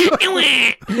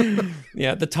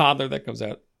 Yeah, the toddler that comes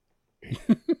out.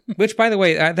 Which, by the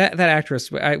way, that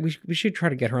actress, we should try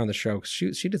to get her on the show, because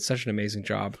she did such an amazing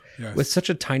job with such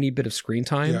a tiny bit of screen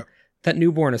time. Yep. That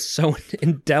newborn is so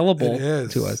indelible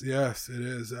to us. Yes, it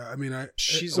is. I mean,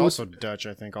 she's also Dutch,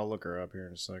 I think. I'll look her up here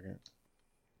in a second.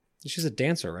 She's a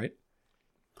dancer, right?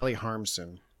 Kelly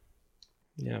Harmson.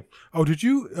 Yeah. Oh, did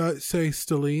you say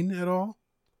Stelline at all?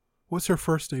 What's her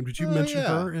first name? Did you mention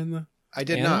her in the... I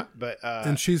did not, but...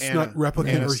 and she's not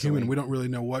replicant or human. We don't really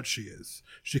know what she is.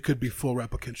 She could be full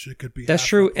replicant. She could be... That's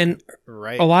true. And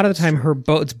a lot of the time,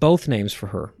 it's both names for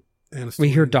her. We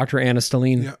hear Dr. Anna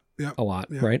Stelline a lot,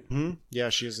 right? Mm-hmm. Yeah,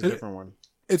 she is a different one.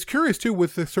 It's curious, too,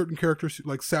 with the certain characters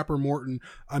like Sapper Morton.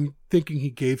 I'm thinking he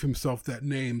gave himself that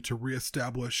name to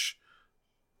reestablish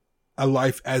a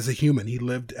life as a human. He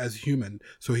lived as a human,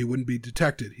 so he wouldn't be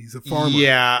detected. He's a farmer.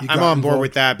 Yeah, I'm on board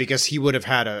with that, because he would have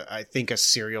had I think a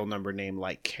serial number name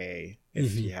like K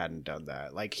if he hadn't done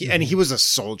that. Like and he was a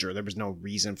soldier. There was no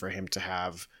reason for him to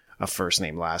have a first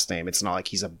name, last name. It's not like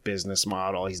he's a business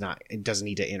model. It doesn't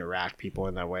need to interact people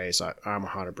in that way. So I'm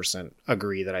 100%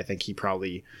 agree that I think he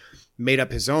probably made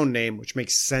up his own name, which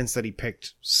makes sense that he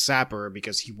picked Sapper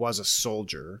because he was a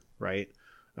soldier, right?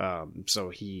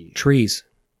 Trees.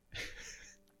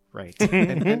 Right.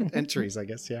 and trees, I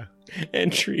guess, yeah.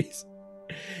 And trees.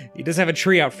 He does have a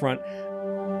tree out front.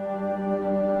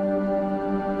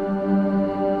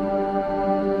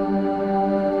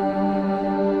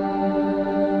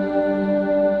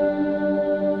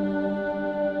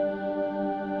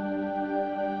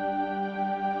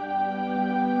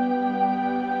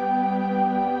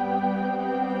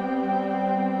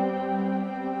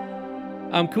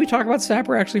 Can we talk about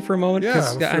Sapper actually for a moment?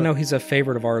 Because I know he's a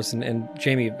favorite of ours, and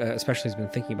Jamie especially has been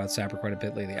thinking about Sapper quite a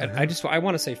bit lately. I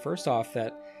want to say first off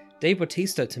that Dave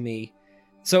Bautista to me.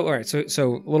 So all right, so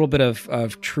a little bit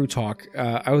of true talk.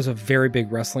 I was a very big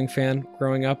wrestling fan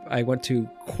growing up. I went to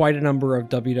quite a number of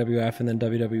WWF and then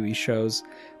WWE shows.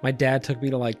 My dad took me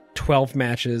to like 12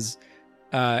 matches,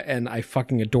 and I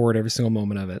fucking adored every single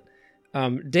moment of it.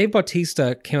 Dave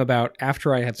Bautista came about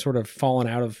after I had sort of fallen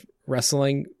out of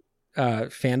wrestling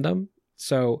fandom.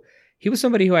 So he was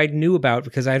somebody who I knew about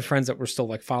because I had friends that were still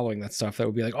like following that stuff that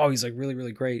would be like, oh, he's like really,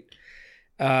 really great.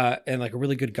 And like a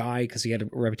really good guy because he had a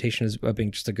reputation as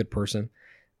being just a good person.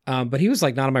 But he was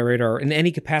like not on my radar in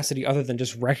any capacity other than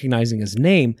just recognizing his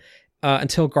name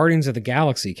until Guardians of the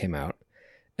Galaxy came out.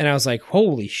 And I was like,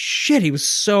 holy shit, he was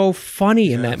so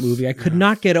funny in that movie. I could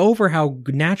not get over how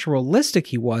naturalistic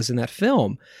he was in that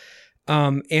film.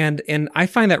 And I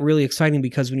find that really exciting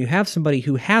because when you have somebody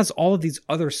who has all of these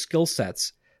other skill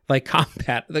sets, like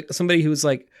combat, like somebody who's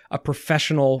like a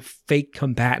professional fake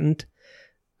combatant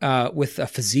with a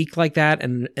physique like that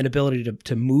and an ability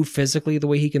to move physically the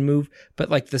way he can move,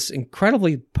 but like this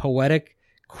incredibly poetic,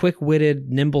 quick-witted,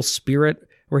 nimble spirit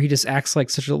where he just acts like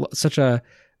such a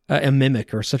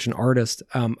mimic or such an artist.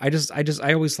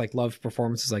 I always like love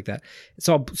performances like that.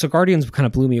 So Guardians kind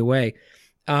of blew me away.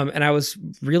 And I was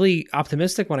really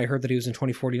optimistic when I heard that he was in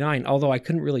 2049, although I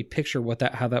couldn't really picture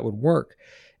how that would work.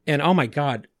 And oh my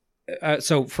God.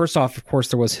 So first off, of course,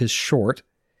 there was his short,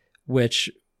 which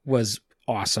was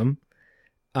awesome.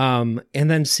 And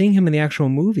then seeing him in the actual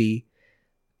movie,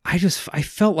 I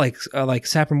felt like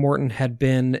Sapper Morton had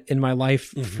been in my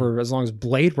life for as long as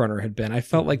Blade Runner had been. I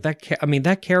felt like that.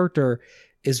 That character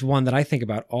is one that I think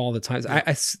about all the time.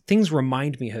 Things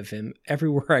remind me of him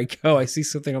everywhere I go. I see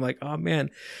something, I'm like, oh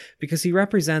man, because he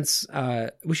represents.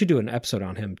 We should do an episode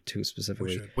on him too,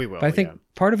 specifically. We will. But I think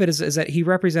part of it is that he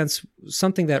represents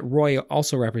something that Roy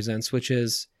also represents, which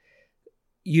is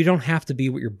you don't have to be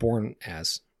what you're born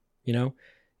as. You know,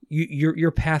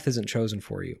 your path isn't chosen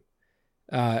for you.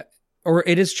 Or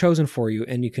it is chosen for you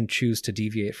and you can choose to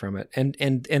deviate from it.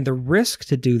 And the risk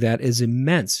to do that is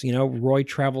immense. You know, Roy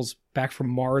travels back from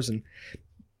Mars and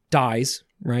dies,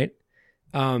 right?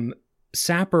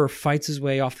 Sapper fights his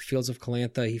way off the fields of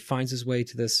Calantha. He finds his way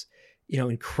to this,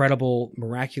 incredible,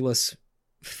 miraculous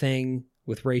thing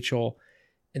with Rachel.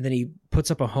 And then he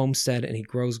puts up a homestead and he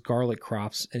grows garlic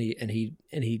crops and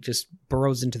he just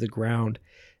burrows into the ground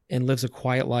and lives a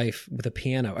quiet life with a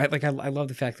piano. I love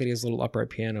the fact that he has a little upright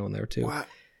piano in there too. Wow.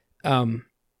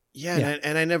 Yeah.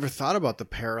 And I never thought about the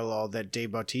parallel that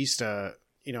Dave Bautista,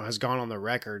 has gone on the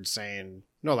record saying,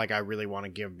 no, like I really want to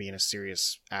give being a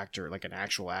serious actor, like an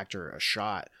actual actor, a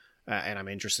shot. And I'm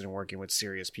interested in working with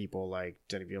serious people like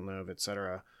Denis Villeneuve,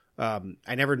 etc.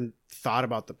 I never thought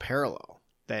about the parallel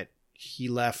that he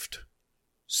left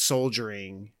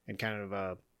soldiering and kind of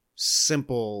a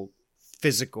simple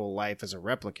physical life as a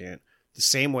replicant the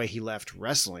same way he left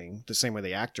wrestling, the same way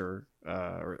the actor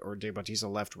or Dave Bautista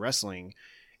left wrestling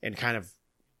and kind of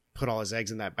put all his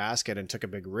eggs in that basket and took a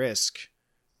big risk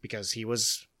because he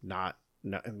was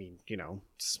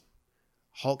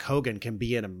Hulk Hogan can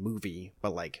be in a movie,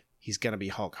 but like he's gonna be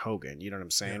Hulk Hogan, you know what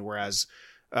I'm saying? Yeah. Whereas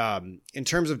in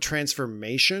terms of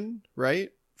transformation,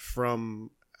 right, from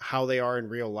how they are in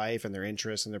real life and their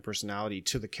interests and their personality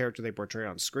to the character they portray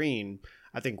on screen,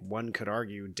 I think one could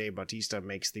argue Dave Bautista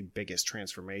makes the biggest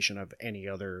transformation of any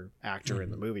other actor in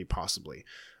the movie, possibly.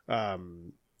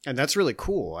 And that's really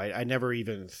cool. I never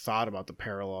even thought about the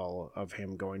parallel of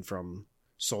him going from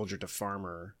soldier to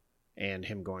farmer and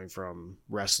him going from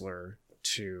wrestler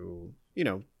to,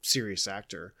 serious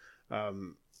actor.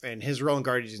 And his role in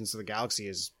Guardians of the Galaxy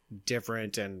is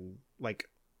different and like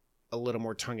a little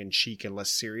more tongue-in-cheek and less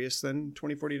serious than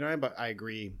 2049, but I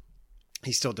agree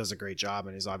he still does a great job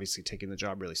and is obviously taking the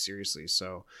job really seriously.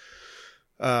 So,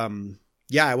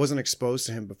 I wasn't exposed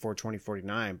to him before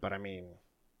 2049, but I mean,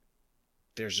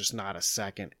 there's just not a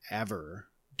second ever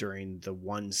during the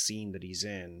one scene that he's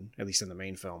in, at least in the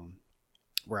main film,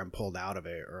 where I'm pulled out of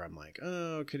it or I'm like,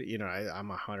 oh, I'm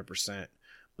 100%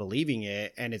 believing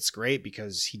it. And it's great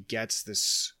because he gets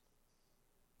this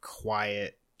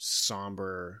quiet,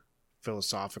 somber,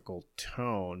 philosophical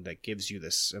tone that gives you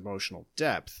this emotional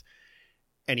depth.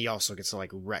 And he also gets to like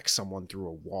wreck someone through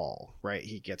a wall, right?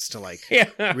 He gets to like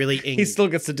really... he still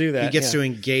gets to do that. He gets to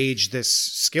engage this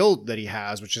skill that he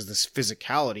has, which is this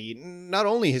physicality. Not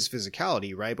only his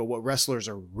physicality, right? But what wrestlers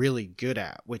are really good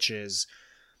at, which is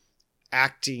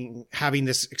acting, having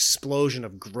this explosion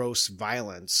of gross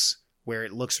violence where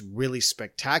it looks really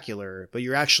spectacular, but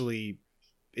you're actually...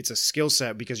 It's a skill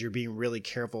set because you're being really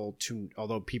careful to,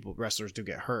 although wrestlers do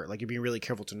get hurt, like you're being really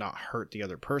careful to not hurt the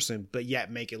other person, but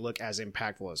yet make it look as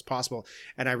impactful as possible.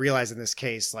 And I realized in this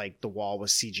case, like the wall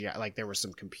was CGI, like there was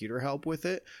some computer help with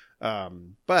it.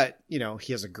 But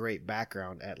he has a great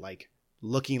background at like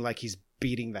looking like he's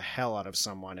beating the hell out of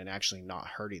someone and actually not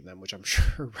hurting them, which I'm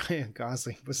sure Ryan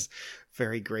Gosling was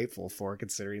very grateful for,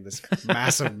 considering this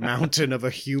massive mountain of a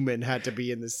human had to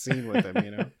be in this scene with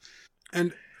him,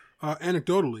 And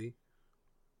anecdotally,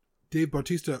 Dave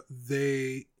Bautista,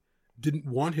 they didn't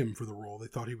want him for the role. They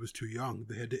thought he was too young.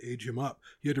 They had to age him up.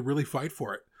 He had to really fight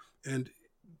for it. And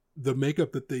the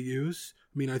makeup that they use,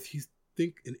 I mean, I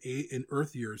think in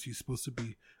Earth years, he's supposed to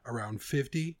be around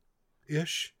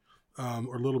 50-ish,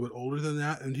 or a little bit older than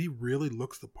that. And he really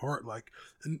looks the part. Like,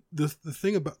 and the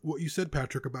thing about what you said,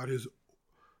 Patrick, about his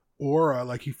aura,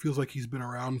 like he feels like he's been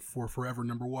around for forever.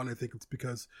 Number one, I think it's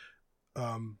because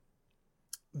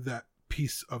that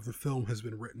piece of the film has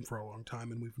been written for a long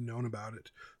time and we've known about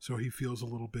it, so he feels a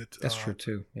little bit that's true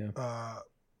too, yeah,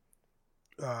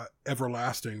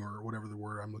 everlasting, or whatever the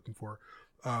word I'm looking for.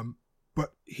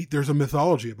 But there's a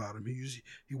mythology about him.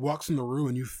 He walks in the room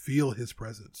and you feel his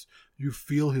presence, you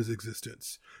feel his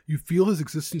existence,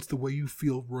 the way you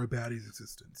feel Roy Batty's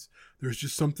existence. There's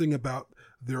just something about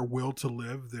their will to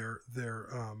live, their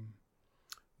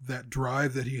that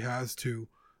drive that he has to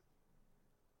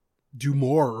do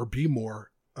more or be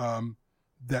more,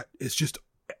 that is just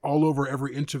all over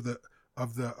every inch of the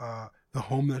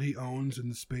home that he owns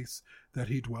and the space that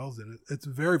he dwells in. It's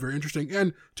very, very interesting.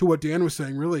 And to what Dan was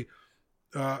saying, really,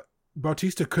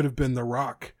 Bautista could have been The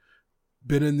Rock,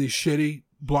 been in these shitty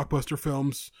blockbuster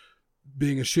films,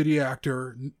 being a shitty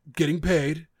actor, getting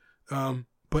paid,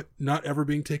 but not ever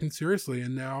being taken seriously.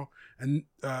 And now,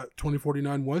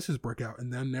 2049 was his breakout.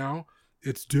 And then now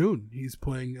it's Dune. He's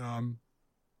playing,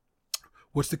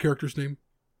 what's the character's name?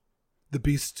 The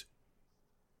Beast.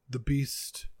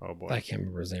 Oh boy, I can't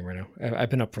remember his name right now. I've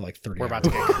been up for like 30 We're hours. about to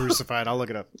get crucified. I'll look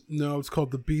it up. No, it's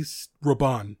called The Beast.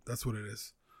 Raban. That's what it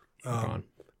is. Raban.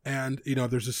 And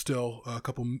there's just still a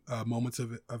couple moments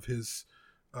of his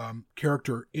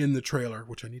character in the trailer,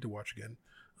 which I need to watch again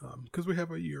because we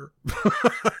have a year.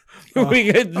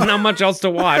 We got not much else to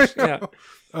watch. Yeah.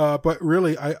 But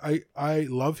really, I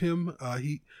love him.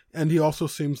 He also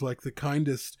seems like the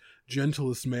kindest,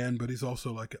 gentlest man. But he's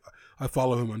also like, I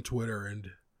follow him on Twitter,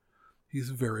 and he's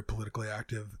very politically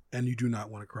active, and you do not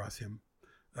want to cross him.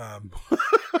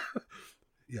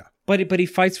 Yeah, but he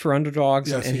fights for underdogs,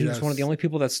 yes, and he was does. one of the only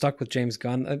people that stuck with James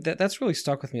Gunn. That's really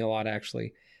stuck with me a lot,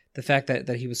 actually. The fact that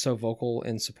he was so vocal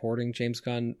in supporting James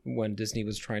Gunn when Disney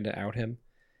was trying to out him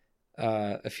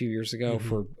a few years ago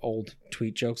for old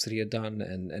tweet jokes that he had done,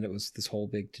 and it was this whole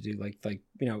big to do. Like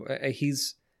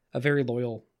he's a very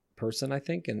loyal person, I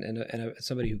think, and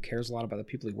somebody who cares a lot about the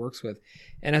people he works with.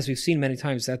 And as we've seen many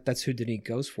times, that's who Denis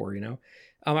goes for.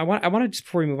 I want to just,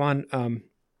 before we move on,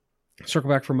 circle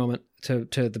back for a moment to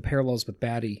the parallels with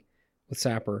Batty, with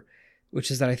Sapper, which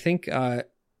is that I think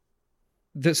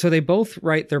so they both,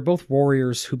 right, they're both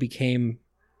warriors who became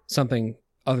something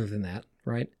other than that,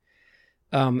 right?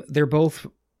 They're both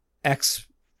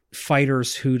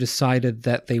ex-fighters who decided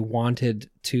that they wanted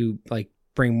to like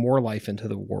bring more life into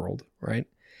the world, right?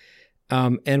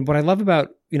 And what I love about,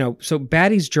 so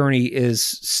Batty's journey is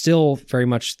still very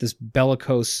much this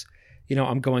bellicose,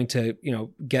 I'm going to,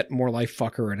 get more life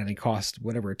fucker at any cost,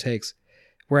 whatever it takes.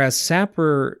 Whereas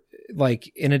Sapper, like,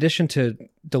 in addition to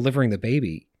delivering the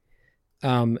baby,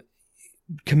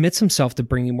 commits himself to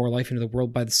bringing more life into the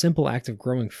world by the simple act of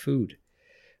growing food,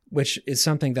 which is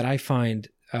something that I find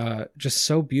just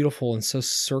so beautiful and so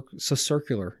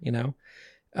circular,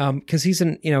 because he's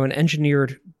an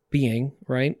engineered being,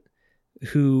 right?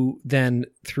 Who then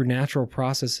through natural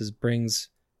processes brings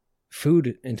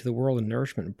food into the world and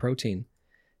nourishment and protein.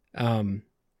 And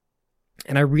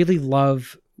I really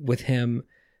love with him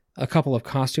a couple of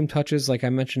costume touches. Like I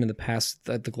mentioned in the past,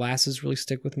 the glasses really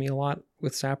stick with me a lot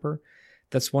with Sapper.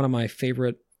 That's one of my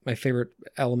favorite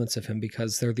elements of him,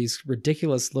 because they're these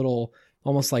ridiculous little,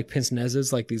 almost like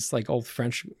pince-nezes, like these like old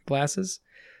French glasses,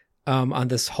 on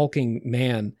this hulking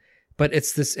man. But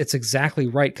it's exactly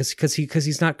right, because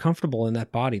he's not comfortable in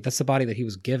that body. That's the body that he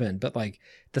was given, but like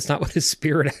that's not what his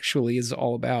spirit actually is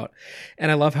all about.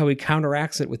 And I love how he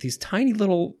counteracts it with these tiny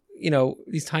little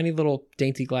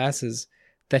dainty glasses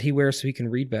that he wears so he can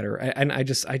read better. And I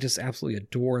just absolutely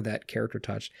adore that character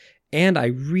touch, and I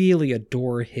really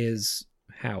adore his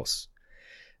house.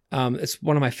 It's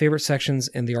one of my favorite sections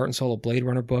in the Art and Soul of Blade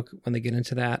Runner book when they get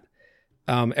into that.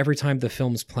 Every time the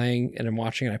film's playing and I'm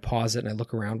watching it, I pause it and I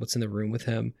look around what's in the room with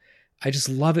him. I just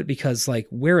love it because like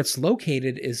where it's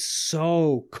located is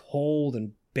so cold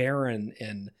and barren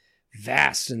and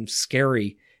vast and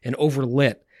scary and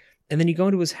overlit. And then you go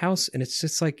into his house and it's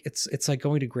just like, it's like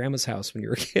going to grandma's house when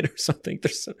you're a kid or something.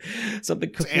 There's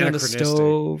something cooking on the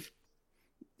stove.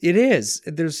 It is.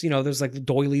 There's like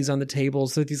doilies on the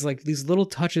tables. So these little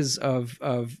touches of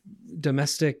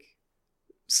domestic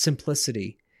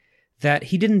simplicity that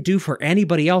he didn't do for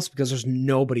anybody else, because there's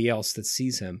nobody else that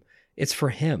sees him. It's for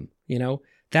him,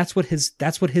 That's what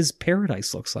his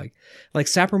paradise looks like. Like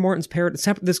Sapper Morton's paradise.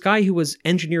 This guy who was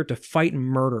engineered to fight and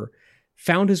murder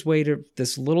found his way to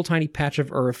this little tiny patch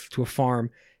of earth, to a farm,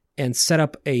 and set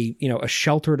up a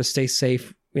shelter to stay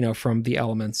safe, from the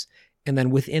elements. And then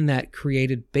within that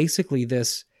created basically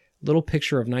this little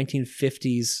picture of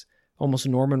 1950s, almost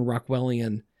Norman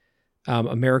Rockwellian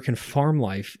American farm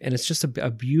life. And it's just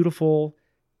a beautiful,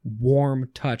 warm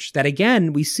touch that,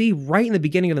 again, we see right in the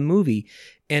beginning of the movie.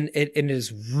 And it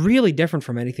is really different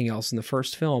from anything else in the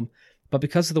first film. But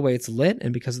because of the way it's lit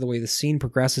and because of the way the scene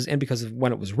progresses and because of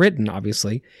when it was written,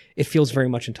 obviously, it feels very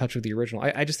much in touch with the original.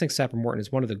 I just think Sapper Morton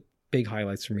is one of the big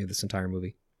highlights for me of this entire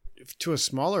movie. To a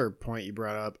smaller point you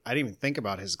brought up, I didn't even think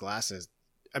about his glasses.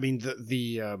 I mean,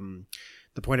 the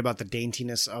point about the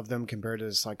daintiness of them compared to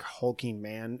this like hulking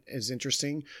man is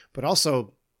interesting, but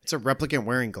also it's a replicant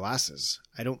wearing glasses.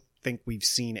 I don't think we've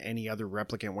seen any other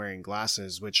replicant wearing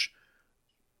glasses, which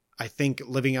I think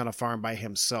living on a farm by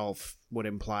himself would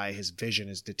imply his vision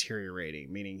is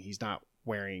deteriorating, meaning he's not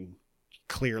wearing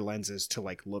clear lenses to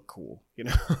like look cool,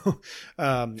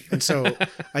 and so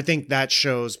I think that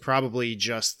shows probably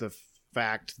just the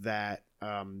fact that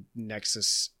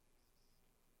Nexus,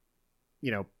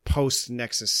 post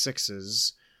Nexus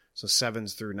 6s, so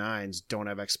 7s through 9s don't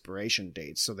have expiration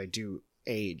dates, so they do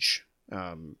age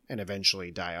and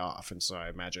eventually die off. And so I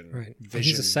imagine right. vision.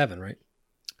 He's a 7, right?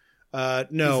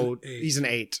 No, he's an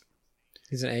 8.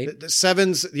 He's an 8. The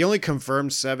 7s, the only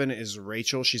confirmed 7 is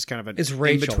Rachel. She's kind of an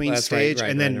in-between stage. Right,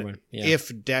 and then right. if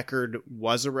Deckard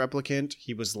was a replicant,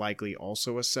 he was likely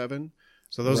also a 7.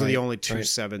 So those are the only two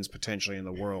 7s potentially in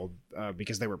the world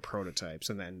because they were prototypes.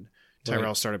 And then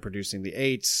Tyrell started producing the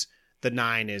 8s. The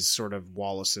 9 is sort of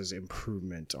Wallace's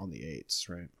improvement on the 8s,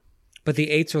 right? But the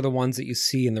 8s are the ones that you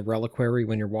see in the reliquary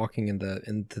when you're walking into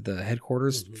the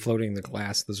headquarters, floating in the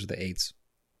glass. Those are the 8s.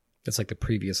 It's like the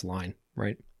previous line,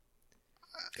 right?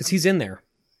 Because he's in there.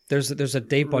 There's a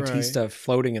Dave Bautista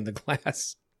floating in the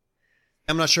glass.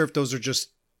 I'm not sure if those are just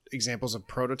examples of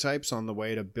prototypes on the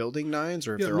way to building 9s,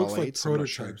 or if they're all 8s. Like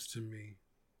prototypes to me.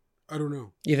 I don't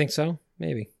know. You think so?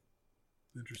 Maybe.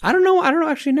 Interesting. I don't know.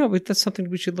 Actually, no, but that's something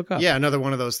we should look up. Yeah, another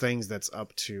one of those things that's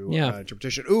up to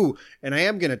interpretation. Ooh, and I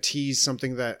am going to tease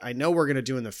something that I know we're going to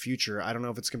do in the future. I don't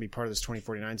know if it's going to be part of this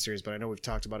 2049 series, but I know we've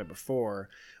talked about it before,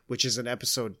 which is an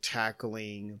episode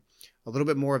tackling a little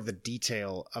bit more of the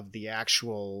detail of the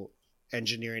actual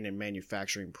engineering and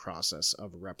manufacturing process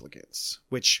of replicants,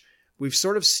 which we've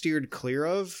sort of steered clear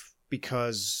of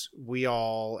because we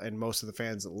all and most of the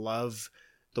fans love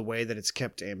the way that it's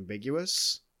kept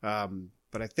ambiguous.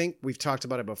 But I think we've talked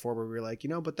about it before where we were like,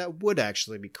 but that would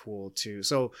actually be cool too.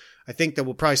 So I think that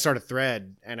we'll probably start a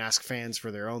thread and ask fans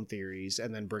for their own theories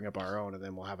and then bring up our own. And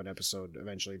then we'll have an episode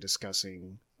eventually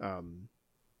discussing,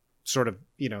 sort of,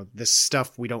 this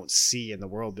stuff we don't see in the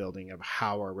world building of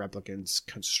how are replicants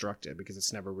constructed, because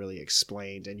it's never really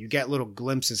explained. And you get little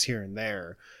glimpses here and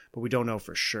there, but we don't know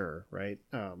for sure. Right.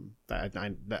 That'd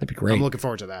be great. I'm looking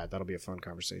forward to that. That'll be a fun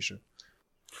conversation.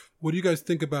 What do you guys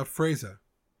think about Freysa?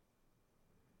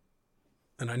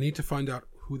 And I need to find out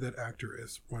who that actor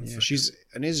is. One second. She's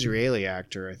an Israeli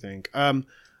actor, I think.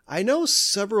 I know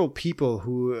several people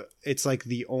who it's like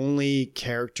the only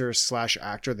character /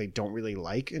 actor they don't really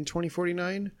like in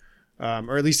 2049.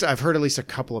 Or at least I've heard at least a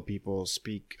couple of people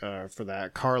speak for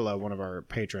that. Carla, one of our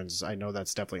patrons, I know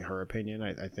that's definitely her opinion.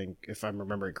 I think if I'm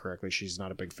remembering correctly, she's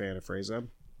not a big fan of Freysa.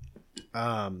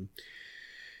 Yeah,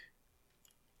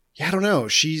 I don't know.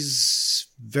 She's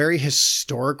very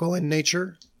historical in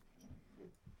nature.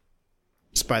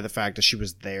 Just by the fact that she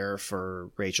was there for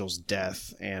Rachel's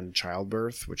death and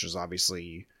childbirth, which is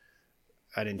obviously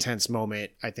an intense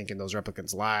moment, I think, in those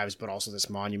replicants' lives, but also this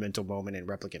monumental moment in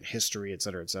replicant history, et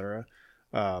cetera, et cetera.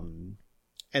 And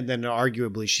then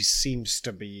arguably she seems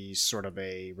to be sort of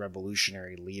a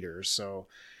revolutionary leader. So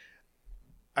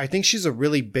I think she's a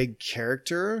really big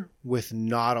character with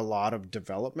not a lot of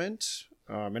development.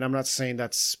 And I'm not saying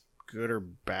that's good or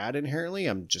bad inherently.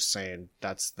 I'm just saying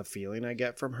that's the feeling I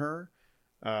get from her.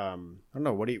 I don't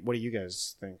know. What do you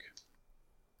guys think?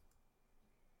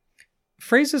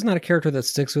 Freysa's not a character that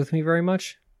sticks with me very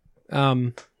much.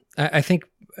 I think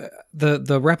the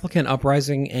replicant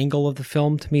uprising angle of the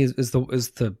film to me is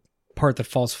the part that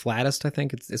falls flattest. I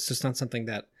think it's just not something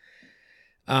that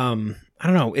I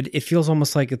don't know. It feels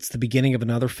almost like it's the beginning of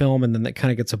another film, and then that kind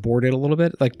of gets aborted a little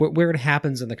bit. Like where it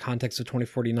happens in the context of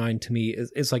 2049 to me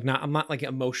is like I'm not like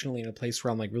emotionally in a place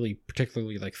where I'm like really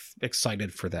particularly like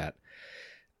excited for that.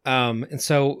 And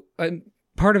so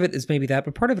part of it is maybe that,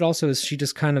 but part of it also is she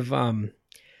just kind of,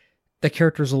 the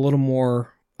character is a little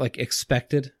more like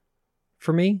expected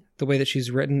for me, the way that she's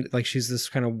written. Like she's this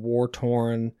kind of war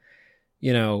torn,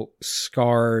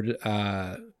 scarred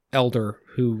elder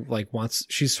who like wants.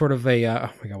 She's sort of a oh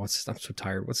my god, I'm so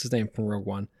tired. What's his name from Rogue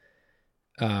One?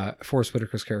 Forrest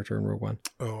Whitaker's character in Rogue One.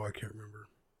 Oh, I can't remember.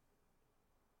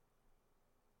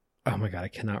 Oh my god, I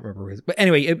cannot remember his. But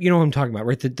anyway, you know what I'm talking about,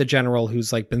 right? The general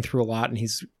who's like been through a lot, and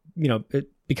he's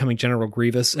becoming General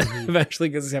Grievous eventually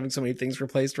because he's having so many things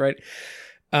replaced, right?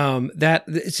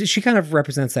 She kind of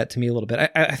represents that to me a little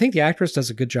bit. I think the actress does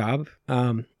a good job,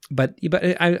 but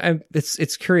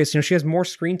it's curious. She has more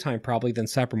screen time probably than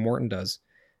Sapper Morton does,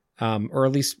 or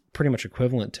at least pretty much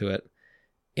equivalent to it.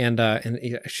 And I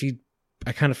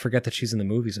kind of forget that she's in the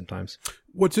movie sometimes.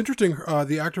 What's interesting,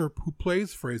 the actor who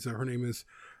plays Freysa, her name is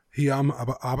Hiam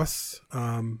Abbas.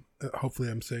 Hopefully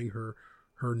I'm saying her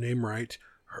name right.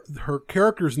 Her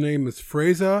character's name is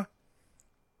Freysa.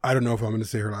 I don't know if I'm going to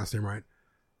say her last name right.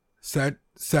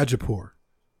 Sadeghpour.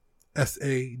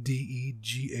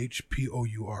 Sadeghpour.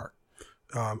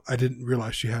 I didn't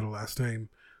realize she had a last name.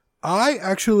 I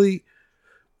actually,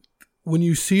 when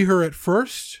you see her at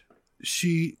first,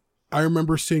 I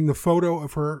remember seeing the photo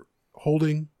of her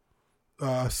holding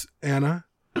Anna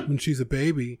when she's a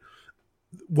baby.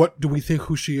 What do we think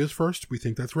who she is first? We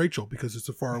think that's Rachel because it's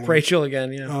a far away. Rachel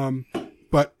again, yeah.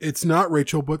 But it's not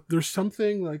Rachel, but there's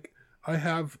something like I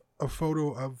have a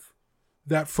photo of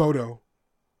that photo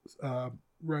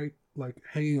right like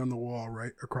hanging on the wall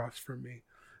right across from me.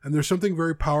 And there's something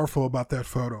very powerful about that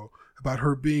photo, about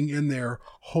her being in there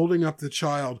holding up the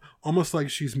child almost like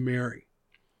she's Mary.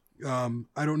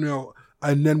 I don't know.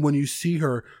 And then when you see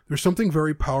her, there's something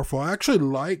very powerful. I actually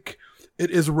like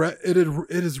it is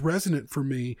resonant for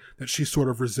me that she sort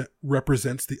of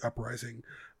represents the uprising.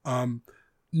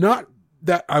 Not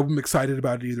that I'm excited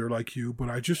about it either, like you, but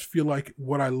I just feel like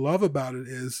what I love about it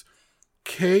is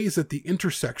Kay is at the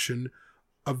intersection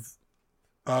of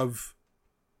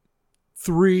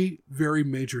three very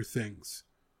major things: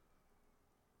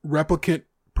 replicant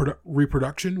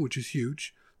reproduction, which is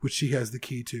huge, which she has the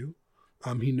key to.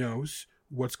 He knows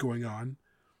what's going on.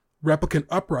 Replicant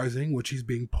uprising, which he's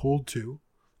being pulled to.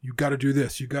 You got to do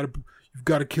this. You've got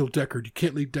to kill Deckard. You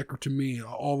can't leave Deckard to me.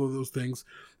 All of those things.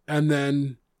 And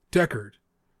then Deckard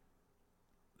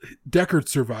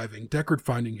surviving. Deckard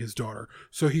finding his daughter.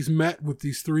 So he's met with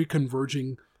these three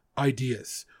converging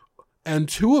ideas. And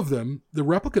two of them, the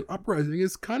replicant uprising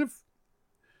is kind of,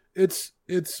 it's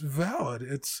valid.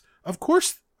 It's, of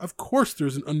course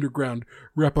there's an underground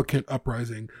replicant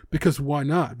uprising, because why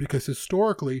not? Because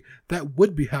historically that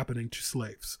would be happening to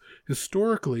slaves.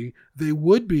 Historically, they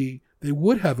would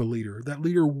have a leader. That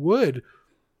leader would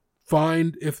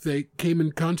find, if they came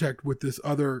in contact with this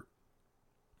other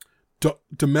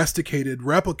domesticated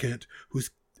replicant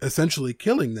who's essentially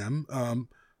killing them,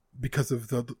 because of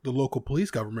the local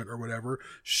police government or whatever,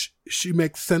 she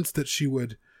makes sense that she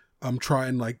would try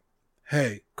and like,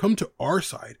 hey, come to our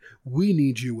side. We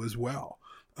need you as well.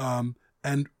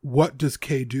 And what does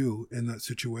Kay do in that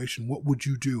situation? What would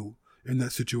you do in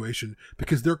that situation?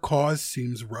 Because their cause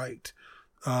seems right.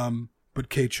 But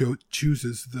Kay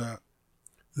chooses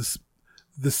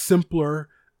the simpler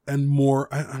and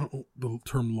more, I don't know, the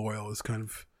term loyal is kind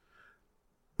of,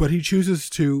 but he chooses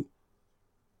to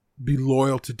be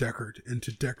loyal to Deckard and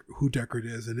to who Deckard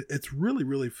is. And it's really,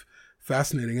 really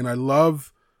fascinating. And I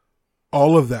love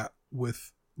all of that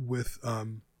with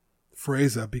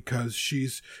Freysa, because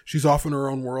she's off in her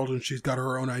own world and she's got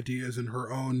her own ideas and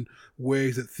her own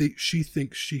ways that she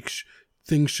thinks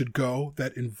things should go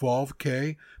that involve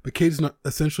Kay. But Kay's not,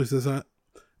 essentially says,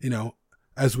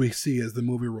 as we see as the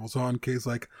movie rolls on, Kay's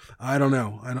like, I don't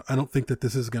know. I don't think that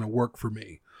this is going to work for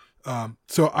me.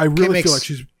 So I really feel like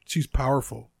she's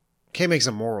powerful. Kay makes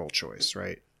a moral choice,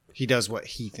 right? He does what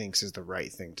he thinks is the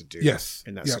right thing to do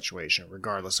in that situation,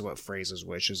 regardless of what Freysa's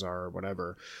wishes are or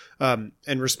whatever. And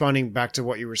responding back to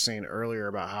what you were saying earlier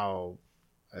about how,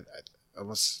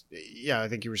 I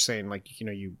think you were saying like,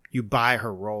 you buy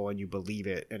her role and you believe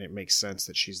it and it makes sense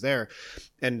that she's there.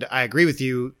 And I agree with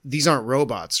you. These aren't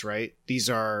robots, right? These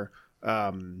are,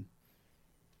 in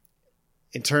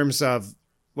terms of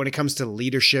when it comes to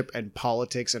leadership and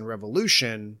politics and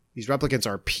revolution, these replicants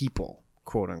are people,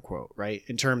 quote unquote, right?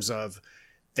 In terms of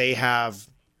they have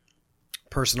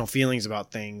personal feelings about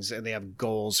things and they have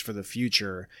goals for the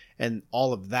future and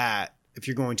all of that. If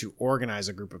you're going to organize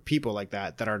a group of people like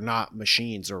that are not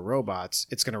machines or robots,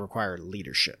 it's going to require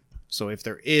leadership. So if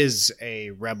there is a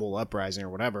rebel uprising or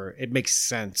whatever, it makes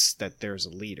sense that there's a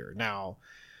leader. Now,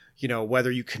 whether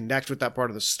you connect with that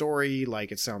part of the story,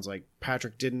 like it sounds like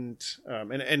Patrick didn't,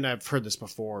 and I've heard this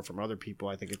before from other people.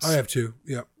 I think I have too.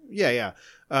 Yeah. Yeah.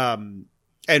 And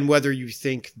And whether you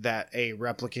think that a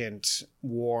replicant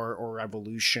war or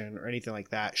revolution or anything like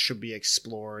that should be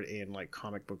explored in like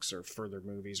comic books or further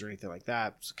movies or anything like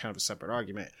that, it's kind of a separate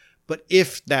argument. But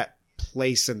if that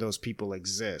place and those people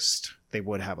exist, they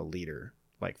would have a leader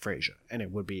like Frasier, and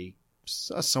it would be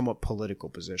a somewhat political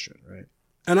position, right?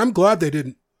 And I'm glad they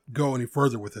didn't go any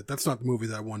further with it. That's not the movie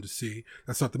that I wanted to see.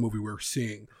 That's not the movie we're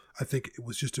seeing. I think it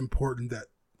was just important that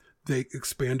they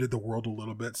expanded the world a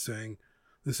little bit, saying,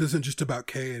 this isn't just about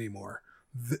Kay anymore.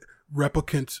 The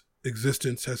replicant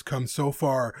existence has come so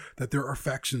far that there are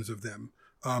factions of them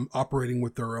operating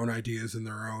with their own ideas and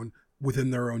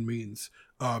within their own means.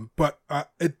 But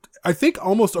I think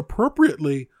almost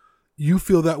appropriately you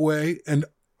feel that way, and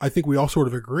I think we all sort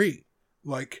of agree.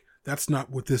 Like, that's not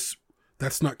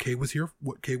Kay was here.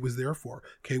 What Kay was there for?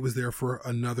 Kay was there for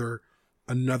another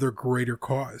greater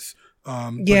cause.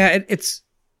 That's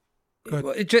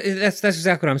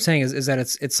exactly what I'm saying is that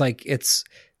it's like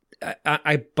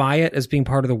I buy it as being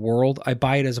part of the world. I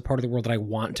buy it as a part of the world that I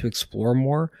want to explore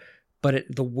more, but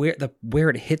where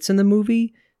it hits in the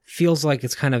movie feels like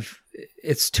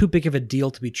it's too big of a deal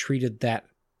to be treated that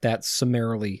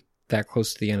summarily that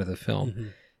close to the end of the film. Mm-hmm.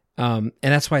 And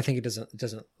that's why I think it doesn't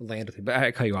land with me. But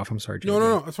I cut you off. I'm sorry, Jay.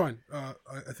 No, that's fine. I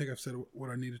think I've said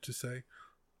what I needed to say.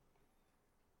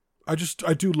 I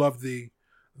do love the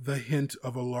hint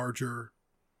of a larger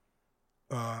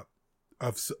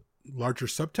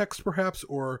subtext, perhaps,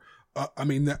 or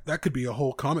that could be a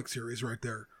whole comic series right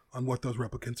there on what those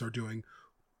replicants are doing.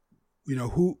 You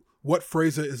know, what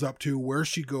Frasier is up to, where's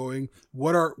she going,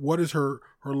 what is her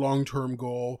long-term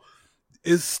goal?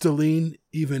 Is Stelline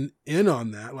even in on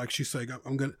that? Like, she's like,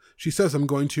 she says, I'm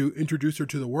going to introduce her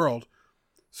to the world.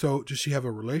 So does she have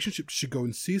a relationship? Does she go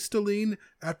and see Stelline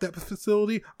at that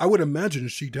facility? I would imagine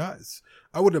she does.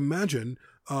 I would imagine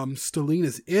Stelline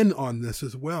is in on this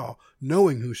as well,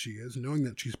 knowing who she is, knowing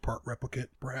that she's part replicant,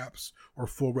 perhaps, or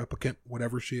full replicant,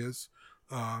 whatever she is.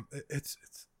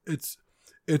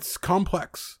 It's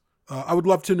complex. I would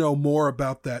love to know more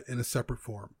about that in a separate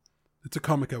form. It's a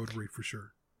comic I would read for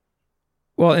sure.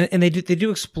 Well, and they do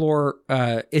explore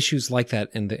issues like that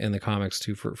in the comics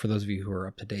too. For those of you who are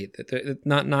up to date,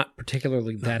 not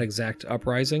particularly that exact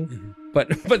uprising,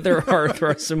 but there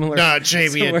are similar. Nah,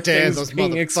 Jamie and Dan, those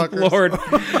being explored.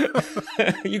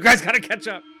 You guys got to catch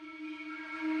up.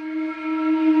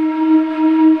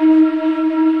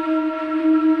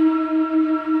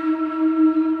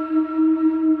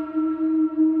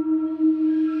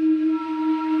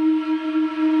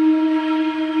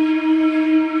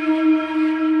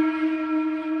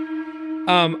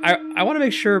 I want to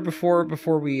make sure before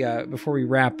we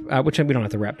wrap, which we don't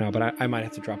have to wrap now, but I might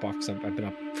have to drop off because I've been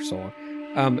up for so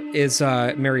long. Is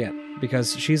Mariette,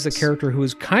 because she's a character who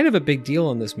is kind of a big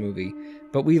deal in this movie,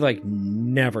 but we like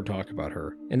never talk about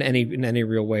her in any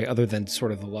real way other than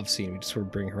sort of the love scene. We just sort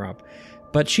of bring her up,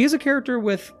 but she is a character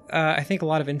with I think a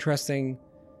lot of interesting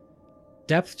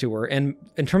depth to her. And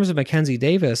in terms of Mackenzie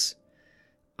Davis,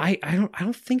 I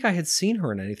don't think I had seen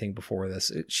her in anything before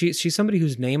this. She's somebody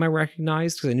whose name I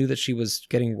recognized because I knew that she was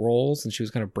getting roles and she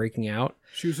was kind of breaking out.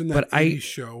 She was in that 80s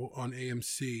show on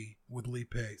AMC with Lee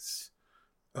Pace.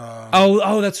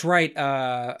 That's right.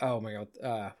 Oh my God.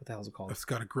 What the hell is it called? It's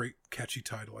got a great catchy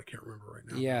title. I can't remember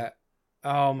right now. Yeah.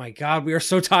 Oh my God. We are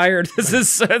so tired.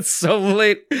 It's so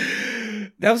late.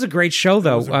 That was a great show,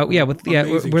 though.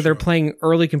 Where they're playing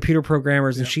early computer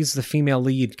programmers, and she's the female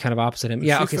lead, kind of opposite him.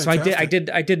 Yeah, okay. Fantastic.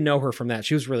 So I did know her from that.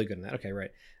 She was really good in that. Okay, right.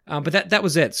 But that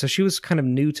was it. So she was kind of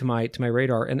new to my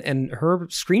radar, and her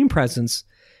screen presence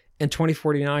in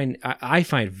 2049 I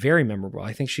find very memorable.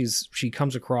 I think she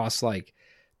comes across like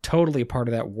totally a part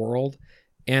of that world,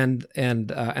 and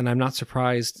I'm not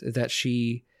surprised that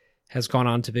she has gone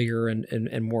on to bigger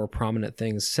and more prominent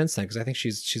things since then, because I think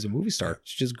she's a movie star.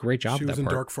 She does a great job. She was in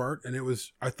Dark Fart, and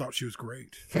I thought she was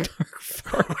great. Dark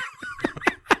Fart.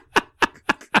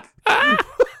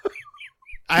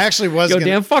 I actually was.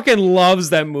 Dan fucking loves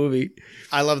that movie.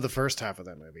 I love the first half of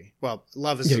that movie. Well,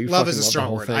 love is a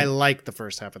strong word. I like the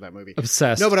first half of that movie.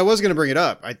 Obsessed. No, but I was going to bring it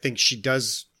up. I think she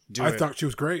does do it. I thought she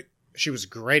was great. She was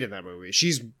great in that movie.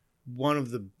 She's one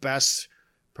of the best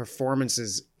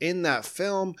performances in that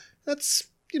film. That's,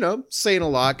 saying a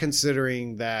lot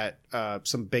considering that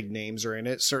some big names are in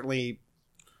it. Certainly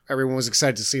everyone was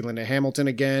excited to see Linda Hamilton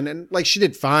again. And like, she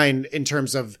did fine in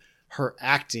terms of her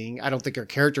acting. I don't think her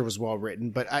character was well written,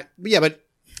 but don't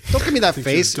give me that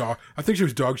face. I think she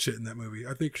was dog shit in that movie.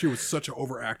 I think she was such an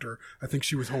over actor. I think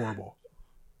she was horrible.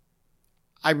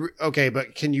 Okay,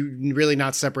 but can you really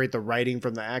not separate the writing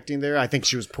from the acting there? I think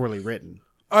she was poorly written.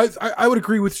 I would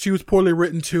agree with she was poorly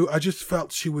written too. I just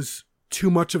felt she was too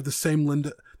much of the same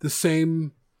Linda,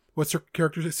 what's her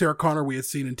character? Sarah Connor we had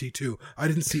seen in T2. I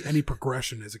didn't see any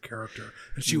progression as a character.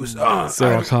 And she was,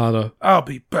 Sarah Connor. I'll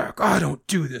be back. I don't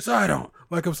do this. I don't.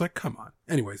 Like, I was like, come on.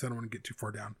 Anyways, I don't want to get too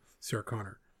far down Sarah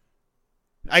Connor.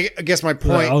 I guess my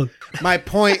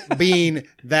point being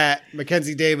that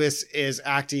Mackenzie Davis is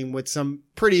acting with some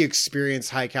pretty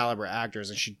experienced, high caliber actors,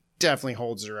 and she definitely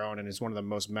holds her own and is one of the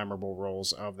most memorable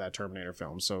roles of that Terminator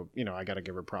film. So, I got to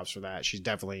give her props for that. She's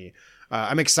definitely,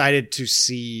 I'm excited to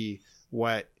see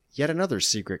what yet another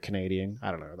secret Canadian.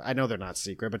 I don't know. I know they're not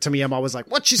secret, but to me, I'm always like,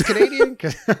 what? She's Canadian?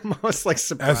 Cause I'm always like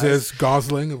surprised. As is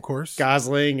Gosling, of course.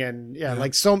 Gosling and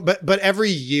like so, but every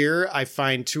year I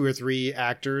find 2 or 3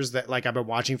 actors that like I've been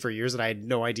watching for years that I had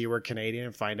no idea were Canadian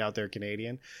and find out they're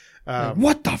Canadian.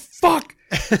 What the fuck?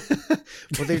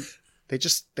 Well,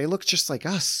 they look just like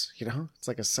us, It's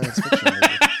like a science fiction movie.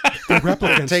 They're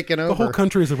replicants. Taking over. The whole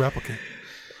country is a replicant.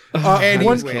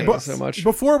 Anyway, so much.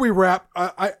 Before we wrap,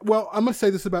 I'm going to say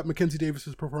this about Mackenzie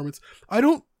Davis's performance. I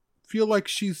don't feel like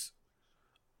she's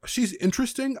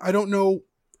interesting. I don't know.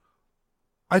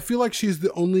 I feel like she's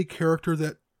the only character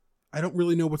that I don't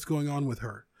really know what's going on with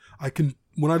her.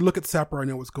 When I look at Sapper, I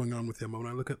know what's going on with him. When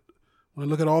I look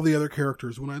at all the other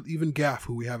characters, even Gaff,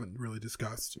 who we haven't really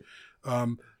discussed,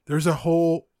 there's a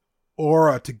whole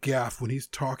aura to Gaff when he's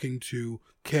talking to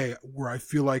Kay, where I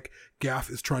feel like Gaff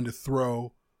is trying to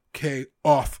throw Kay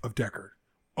off of Deckard,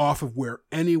 off of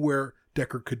anywhere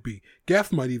Deckard could be. Gaff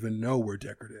might even know where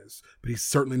Deckard is, but he's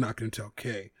certainly not going to tell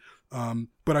Kay.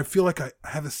 But I feel like I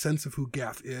have a sense of who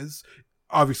Gaff is.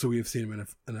 Obviously, we have seen him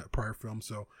in a prior film,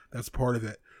 so that's part of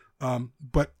it.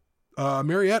 But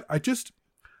Mariette,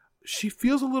 she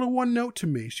feels a little one note to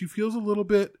me. She feels a little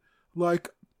bit like,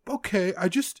 okay, I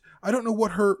don't know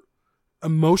what her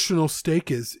emotional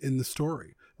stake is in the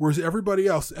story. Whereas everybody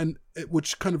else,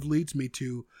 which kind of leads me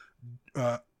to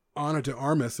Ana de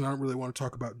Armas, and I don't really want to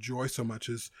talk about Joy so much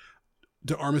as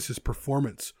de Armas's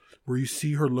performance, where you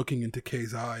see her looking into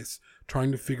Kay's eyes,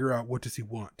 trying to figure out what does he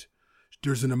want.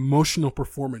 There's an emotional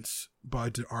performance by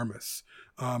de Armas,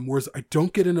 whereas I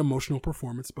don't get an emotional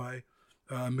performance by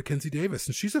Mackenzie Davis,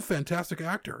 and she's a fantastic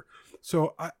actor.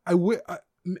 So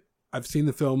I've seen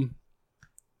the film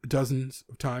dozens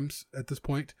of times at this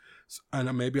point,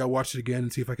 and maybe I'll watch it again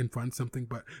and see if I can find something,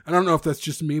 but I don't know if that's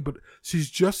just me, but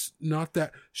she's just not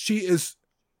that. She is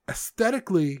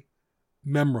aesthetically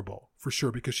memorable for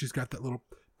sure, because she's got that little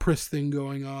Pris thing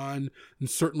going on, and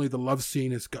certainly the love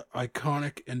scene is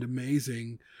iconic and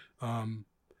amazing,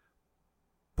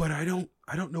 but I don't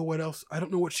know what else. I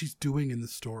don't know what she's doing in the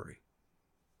story.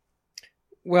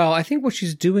 Well, I think what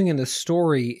she's doing in the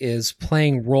story is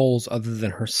playing roles other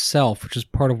than herself, which is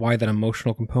part of why that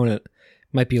emotional component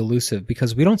might be elusive,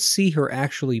 because we don't see her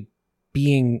actually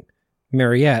being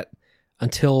Mariette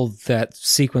until that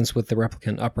sequence with the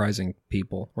replicant uprising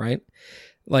people, right?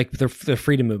 Like the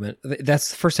freedom movement.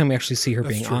 That's the first time we actually see her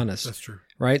being honest. That's true.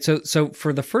 Right? So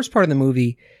for the first part of the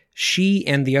movie, she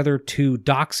and the other 2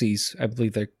 doxies, I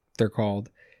believe they're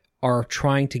called, are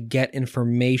trying to get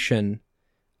information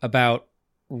about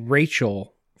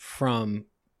Rachel from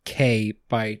Kay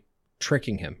by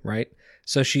tricking him, right?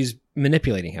 So she's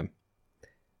manipulating him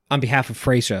on behalf of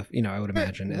Freysia, I would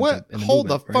imagine. What? Hold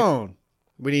the phone.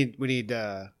 Right? We need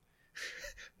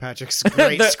Patrick's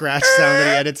great scratch sound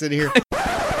that he edits in here.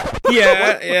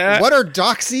 Yeah. What are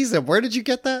doxies, and where did you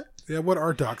get that? Yeah, what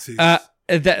are doxies?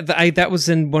 That was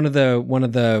in one of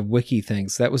the wiki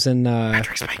things. That was in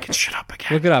Patrick's making shit up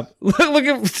again. Look it up. Look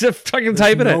at fucking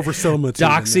type it in.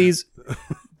 Doxies.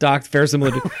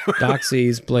 Verisimilitude.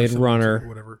 Doxies, Blade Runner.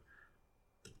 Whatever.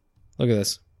 Look at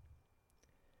this.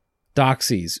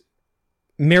 Doxies.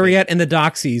 Mariette and the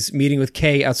Doxies meeting with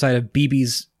Kay outside of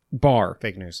BB's bar.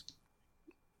 Fake news.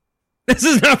 This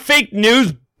is not fake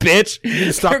news,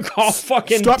 bitch. Stop. They're called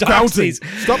fucking Stop Doxies.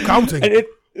 Counting. Stop counting.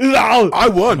 I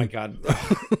won. Oh my god.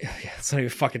 Let's not even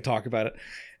fucking talk about it.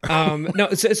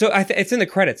 No, so it's in the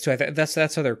credits too. That's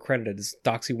how they're credited, is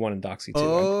Doxy 1 and Doxy 2.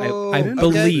 Oh, I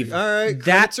believe all right.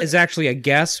 that is actually a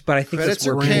guess, but I think that's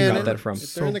where people got that from.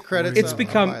 If they're in the credits, It's I'll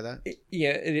become buy that.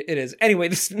 Yeah, it is. Anyway,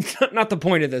 this is not the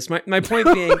point of this. My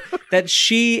point being that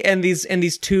she and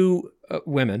these 2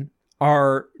 women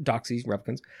are Doxies,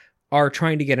 replicants, are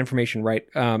trying to get information, right?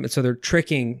 And so they're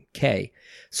tricking Kay.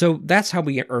 So that's how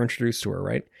we are introduced to her,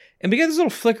 right? And we get these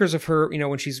little flickers of her,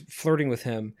 when she's flirting with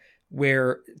him,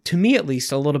 where, to me at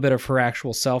least, a little bit of her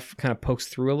actual self kind of pokes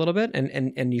through a little bit,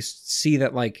 and you see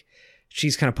that, like,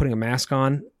 she's kind of putting a mask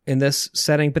on in this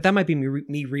setting, but that might be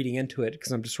me reading into it,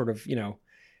 because I'm just sort of,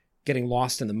 getting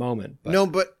lost in the moment. But. No,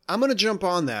 but I'm going to jump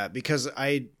on that, because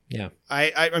I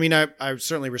mean, I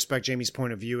certainly respect Jamie's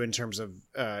point of view in terms of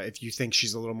if you think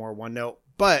she's a little more one note,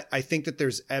 But I think that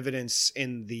there's evidence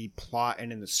in the plot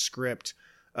and in the script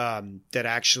that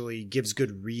actually gives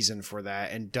good reason for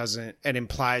that and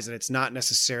implies that it's not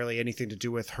necessarily anything to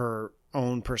do with her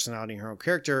own personality and her own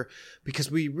character, because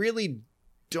we really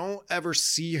don't ever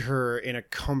see her in a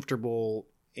comfortable,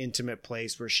 intimate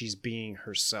place where she's being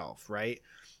herself, right?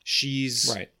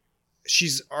 She's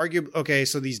arguably, okay,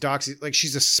 so these docs, like,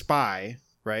 she's a spy,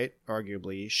 right?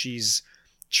 Arguably. She's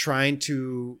trying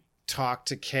to talk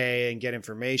to Kay and get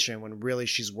information when really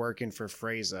she's working for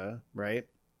Freyza, right?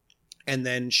 And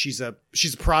then she's a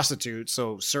prostitute,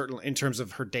 so certainly in terms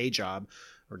of her day job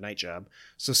or night job.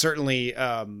 So certainly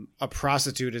a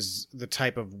prostitute is the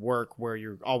type of work where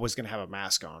you're always going to have a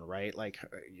mask on, right? Like,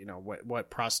 you know, what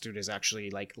prostitute is actually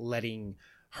like letting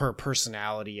her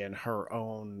personality and her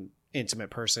own intimate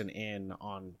person in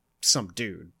on some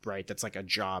dude, right? That's like a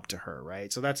job to her,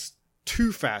 right? So that's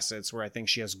two facets where I think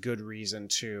she has good reason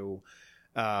to,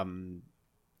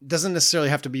 doesn't necessarily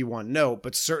have to be one note,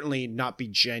 but certainly not be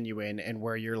genuine, and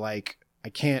where you're like, I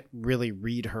can't really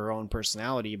read her own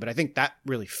personality, but I think that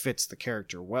really fits the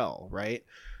character well, right?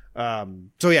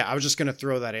 So yeah, I was just going to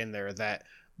throw that in there, that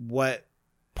what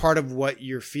part of what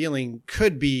you're feeling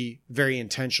could be very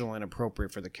intentional and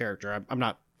appropriate for the character. I'm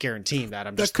not guaranteeing that.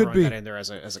 I'm just throwing that in there as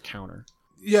a counter.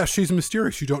 Yeah, she's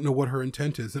mysterious. You don't know what her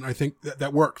intent is, and I think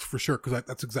that worked for sure, because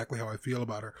that's exactly how I feel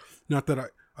about her. Not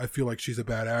that I feel like she's a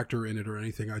bad actor in it or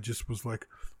anything. I just was like,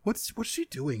 what's she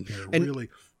doing here, really?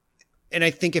 And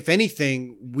I think, if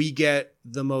anything, we get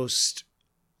the most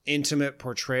intimate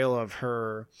portrayal of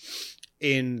her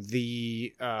in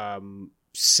the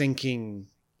sinking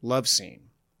love scene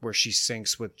where she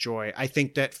sinks with Joy. I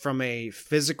think that from a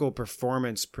physical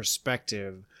performance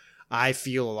perspective, I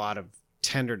feel a lot of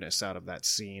tenderness out of that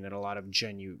scene and a lot of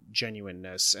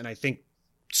genuineness. And I think,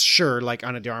 sure, like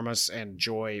Ana de Armas and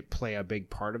Joy play a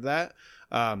big part of that.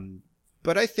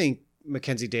 But I think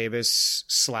Mackenzie Davis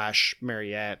 /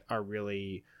 Mariette are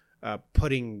really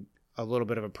putting a little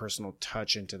bit of a personal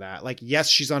touch into that. Like, yes,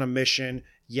 she's on a mission.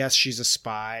 Yes, she's a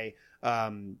spy.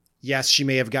 Yes, she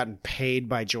may have gotten paid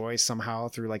by Joy somehow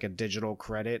through like a digital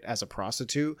credit as a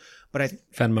prostitute. But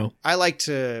Venmo. I like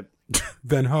to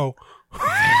Venho.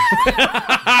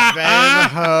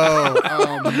 Venho.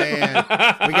 Oh man,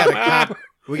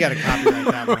 we got to copyright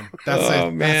that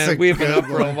one. We've been up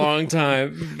for a long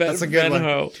time. That's a good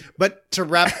one. But to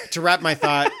wrap my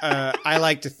thought, I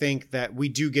like to think that we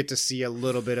do get to see a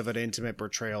little bit of an intimate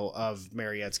portrayal of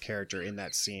Mariette's character in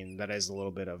that scene. That is a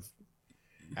little bit of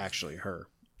actually her.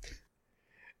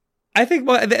 I think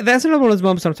that's another one of those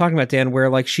moments I'm talking about, Dan, where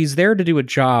like she's there to do a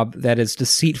job that is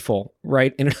deceitful,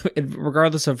 right? And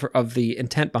regardless of the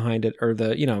intent behind it, or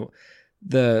the, you know,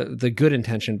 the good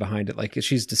intention behind it, like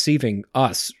she's deceiving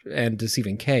us and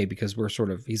deceiving Kay, because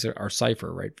he's our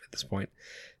cipher, right, at this point.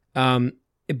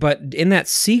 But in that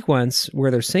sequence where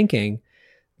they're sinking,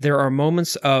 there are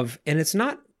moments of, and it's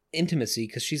not intimacy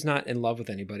because she's not in love with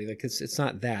anybody. Like it's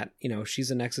not that, you know,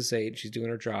 she's a Nexus 8, she's doing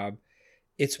her job.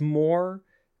 It's more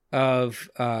of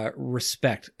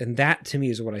respect, and that to me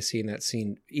is what I see in that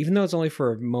scene, even though it's only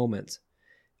for a moment.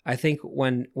 I think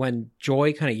when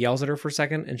Joy kind of yells at her for a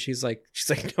second and she's like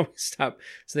no, stop,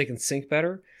 so they can sync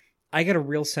better, I get a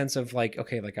real sense of like,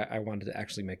 okay, like I wanted to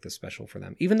actually make this special for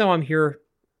them, even though I'm here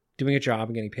doing a job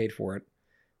and getting paid for it.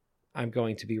 I'm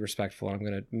going to be respectful. I'm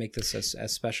going to make this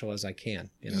as special as I can.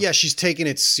 You know? Yeah, she's taking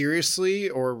it seriously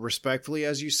or respectfully,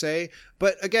 as you say.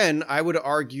 But again, I would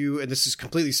argue, and this is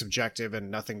completely subjective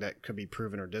and nothing that could be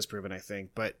proven or disproven, I think.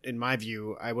 But in my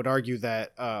view, I would argue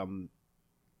that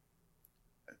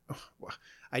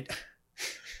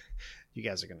you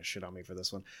guys are going to shit on me for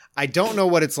this one. I don't know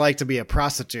what it's like to be a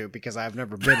prostitute because I've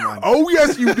never been one. Oh,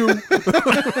 yes, you do.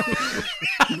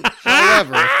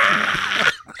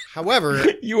 However,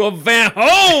 you a Van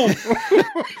Home.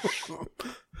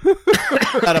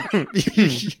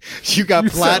 You got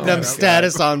platinum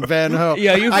status on Van Ho.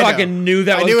 Yeah, you fucking knew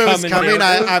that. I knew it was coming.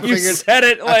 I figured. You said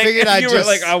it like you were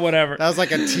like, oh, whatever. That was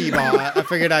like a T-ball. I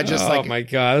figured I'd just Oh my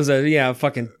god, it was a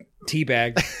fucking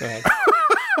teabag.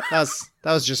 That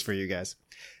was just for you guys.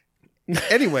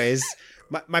 Anyways,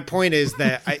 my point is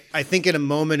that I think in a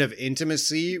moment of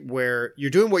intimacy where you're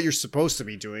doing what you're supposed to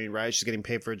be doing, right? She's getting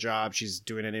paid for a job. She's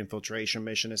doing an infiltration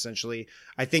mission, essentially.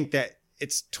 I think that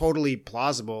it's totally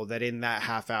plausible that in that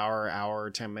half hour,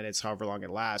 10 minutes, however long it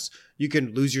lasts, you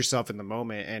can lose yourself in the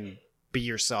moment and be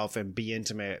yourself and be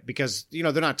intimate, because, you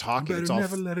know, they're not talking. It's all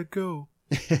never let it go.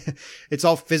 It's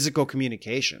all physical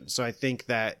communication. So I think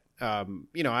that,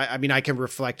 you know, I mean, I can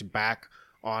reflect back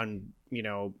on, you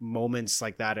know, moments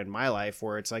like that in my life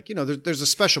where it's like, you know, there's a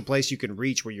special place you can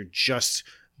reach where you're just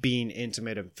being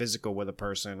intimate and physical with a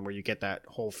person where you get that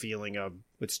whole feeling of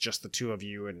it's just the two of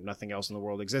you and nothing else in the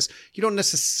world exists. You don't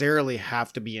necessarily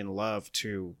have to be in love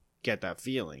to get that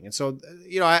feeling. And so,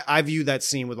 I view that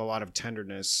scene with a lot of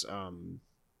tenderness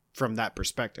from that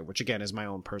perspective, which again is my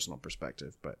own personal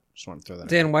perspective, but just want to throw that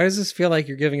Dan, out. why does this feel like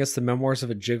you're giving us the memoirs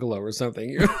of a gigolo or something?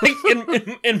 You're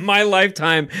like, in my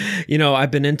lifetime,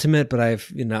 I've been intimate, but I've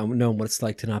known what it's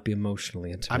like to not be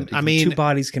emotionally intimate. I mean, two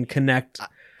bodies can connect.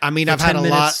 I've had a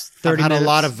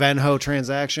lot of Venho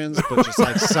transactions, but just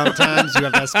like sometimes you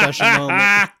have that special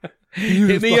moment.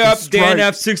 Hit me up, Dan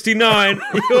F69.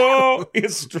 Oh,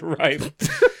 it's Stripe.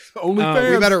 Only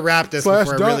we better wrap this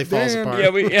before it really falls apart.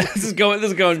 Yeah, this is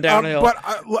going downhill. But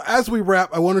as we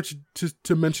wrap, I wanted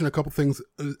to mention a couple things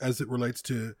as it relates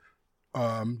to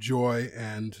Joy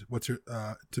and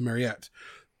to Mariette.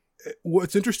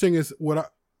 What's interesting is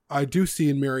what I do see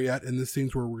in Mariette in the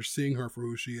scenes where we're seeing her for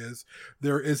who she is.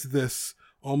 There is this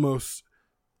almost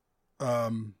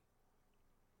what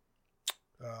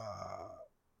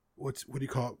do you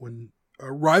call it when a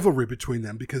rivalry between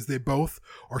them, because they both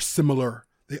are similar.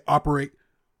 They operate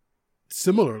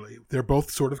similarly. They're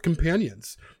both sort of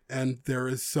companions, and there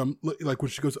is some like when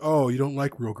she goes, "Oh, you don't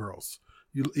like real girls,"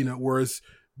 whereas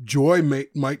Joy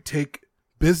might take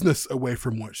business away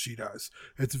from what she does.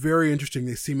 It's very interesting.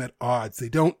 They seem at odds. They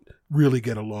don't really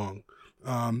get along.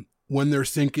 When they're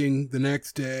sinking the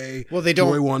next day, well, they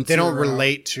don't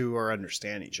relate to or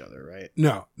understand each other, right?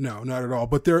 No, not at all.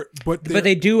 But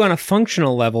they do on a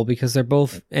functional level, because they're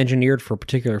both engineered for a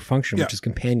particular function, which is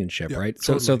companionship, right?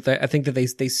 Totally. So I think that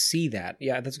they see that.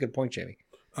 Yeah, that's a good point, Jamie.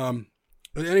 At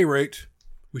any rate,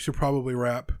 we should probably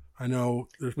wrap. I know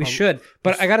we should,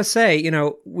 but I gotta say,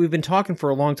 we've been talking for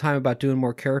a long time about doing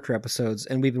more character episodes,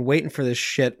 and we've been waiting for this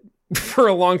shit for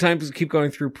a long time to keep going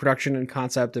through production and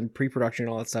concept and pre-production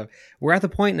and all that stuff. We're at the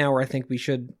point now where I think we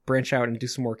should branch out and do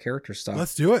some more character stuff.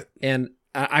 Let's do it. And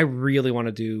I really want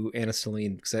to do Anna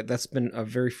Celine, because that's been a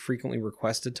very frequently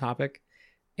requested topic.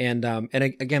 And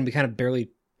again, we kind of barely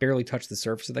touched the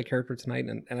surface of that character tonight.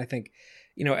 And I think,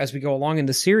 as we go along in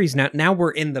the series, now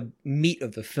we're in the meat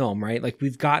of the film, right? Like,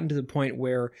 we've gotten to the point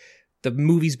where the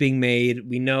movie's being made.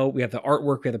 We know we have the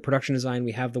artwork, we have the production design,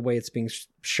 we have the way it's being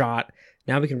shot.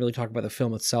 Now we can really talk about the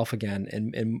film itself again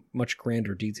in much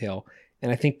grander detail.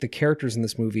 And I think the characters in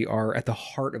this movie are at the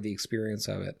heart of the experience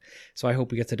of it. So I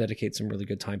hope we get to dedicate some really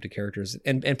good time to characters.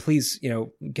 And please,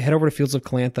 head over to Fields of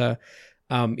Calantha.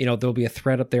 There'll be a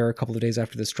thread up there a couple of days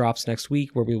after this drops next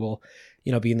week, where we will,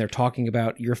 be in there talking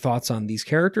about your thoughts on these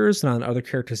characters and on other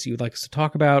characters you would like us to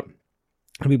talk about.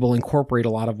 And we will incorporate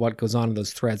a lot of what goes on in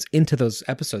those threads into those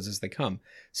episodes as they come.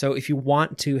 So if you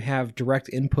want to have direct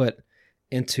input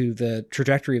into the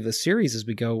trajectory of the series as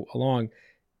we go along,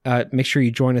 make sure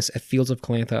you join us at Fields of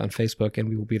Calantha on Facebook, and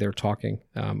we will be there talking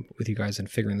with you guys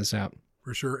and figuring this out.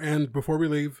 For sure. And before we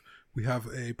leave, we have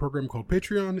a program called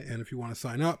Patreon, and if you want to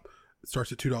sign up, it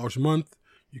starts at $2 a month.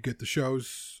 You get the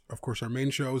shows, of course, our main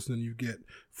shows, and then you get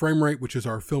Frame Rate, which is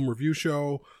our film review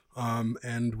show,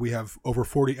 and we have over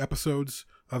 40 episodes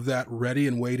of that ready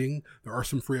and waiting. There are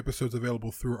some free episodes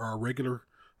available through our regular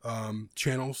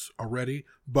channels already,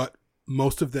 but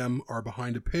most of them are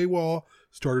behind a paywall.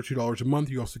 Start at $2 a month.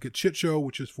 You also get Shit Show,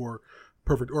 which is for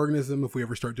Perfect Organism, if we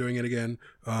ever start doing it again.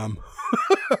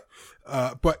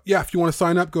 But yeah, if you want to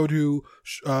sign up, go to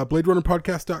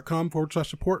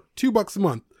bladerunnerpodcast.com/support. $2 a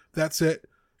month. That's it.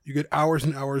 You get hours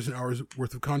and hours and hours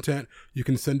worth of content. You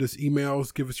can send us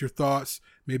emails, give us your thoughts,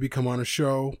 maybe come on a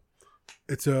show.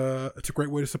 It's a great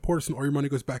way to support us, and all your money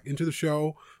goes back into the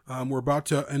show. We're about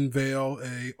to unveil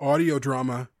a audio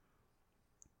drama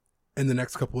in the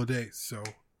next couple of days, so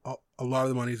a lot of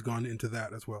the money's gone into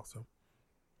that as well. So,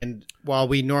 and while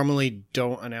we normally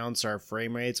don't announce our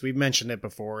frame rates, we've mentioned it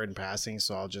before in passing,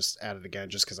 so I'll just add it again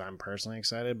just because I'm personally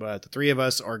excited. But the three of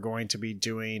us are going to be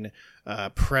doing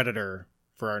Predator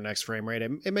for our next frame rate.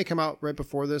 It may come out right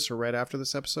before this or right after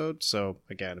this episode. So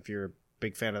again, if you're a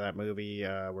big fan of that movie,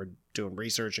 we're doing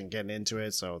research and getting into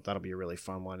it, so that'll be a really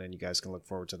fun one, and you guys can look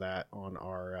forward to that on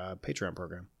our Patreon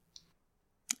program.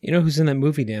 You know who's in that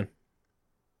movie, Dan?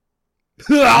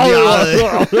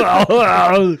 Sarah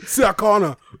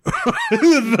Connor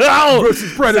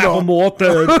versus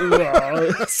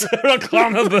Predator. Sarah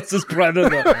Connor versus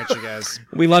Predator. All right, you guys.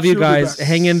 We love you guys.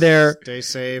 Hang in there. Stay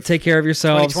safe. Take care of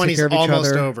yourselves. Take care of each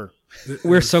almost other. Over.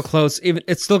 We're so close.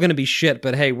 It's still going to be shit,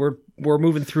 but hey, we're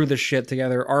moving through this shit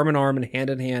together, arm in arm and hand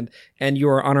in hand, and you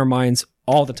are on our minds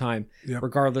all the time,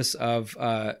 regardless of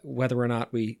whether or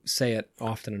not we say it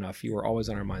often enough. You are always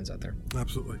on our minds out there.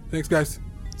 Absolutely. Thanks, guys.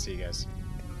 See you guys.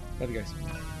 Love you guys.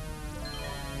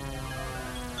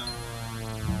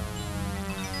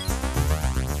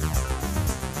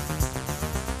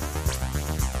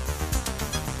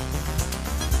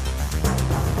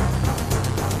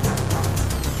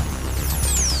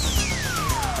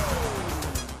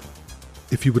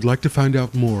 If you would like to find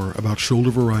out more about Shoulder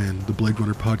of Orion, the Blade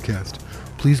Runner podcast,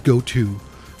 please go to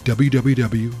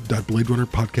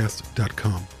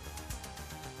www.bladerunnerpodcast.com.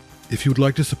 If you would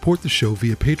like to support the show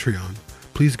via Patreon,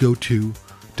 please go to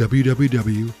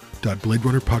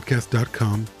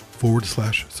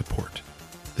www.bladerunnerpodcast.com/support.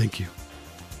 Thank you.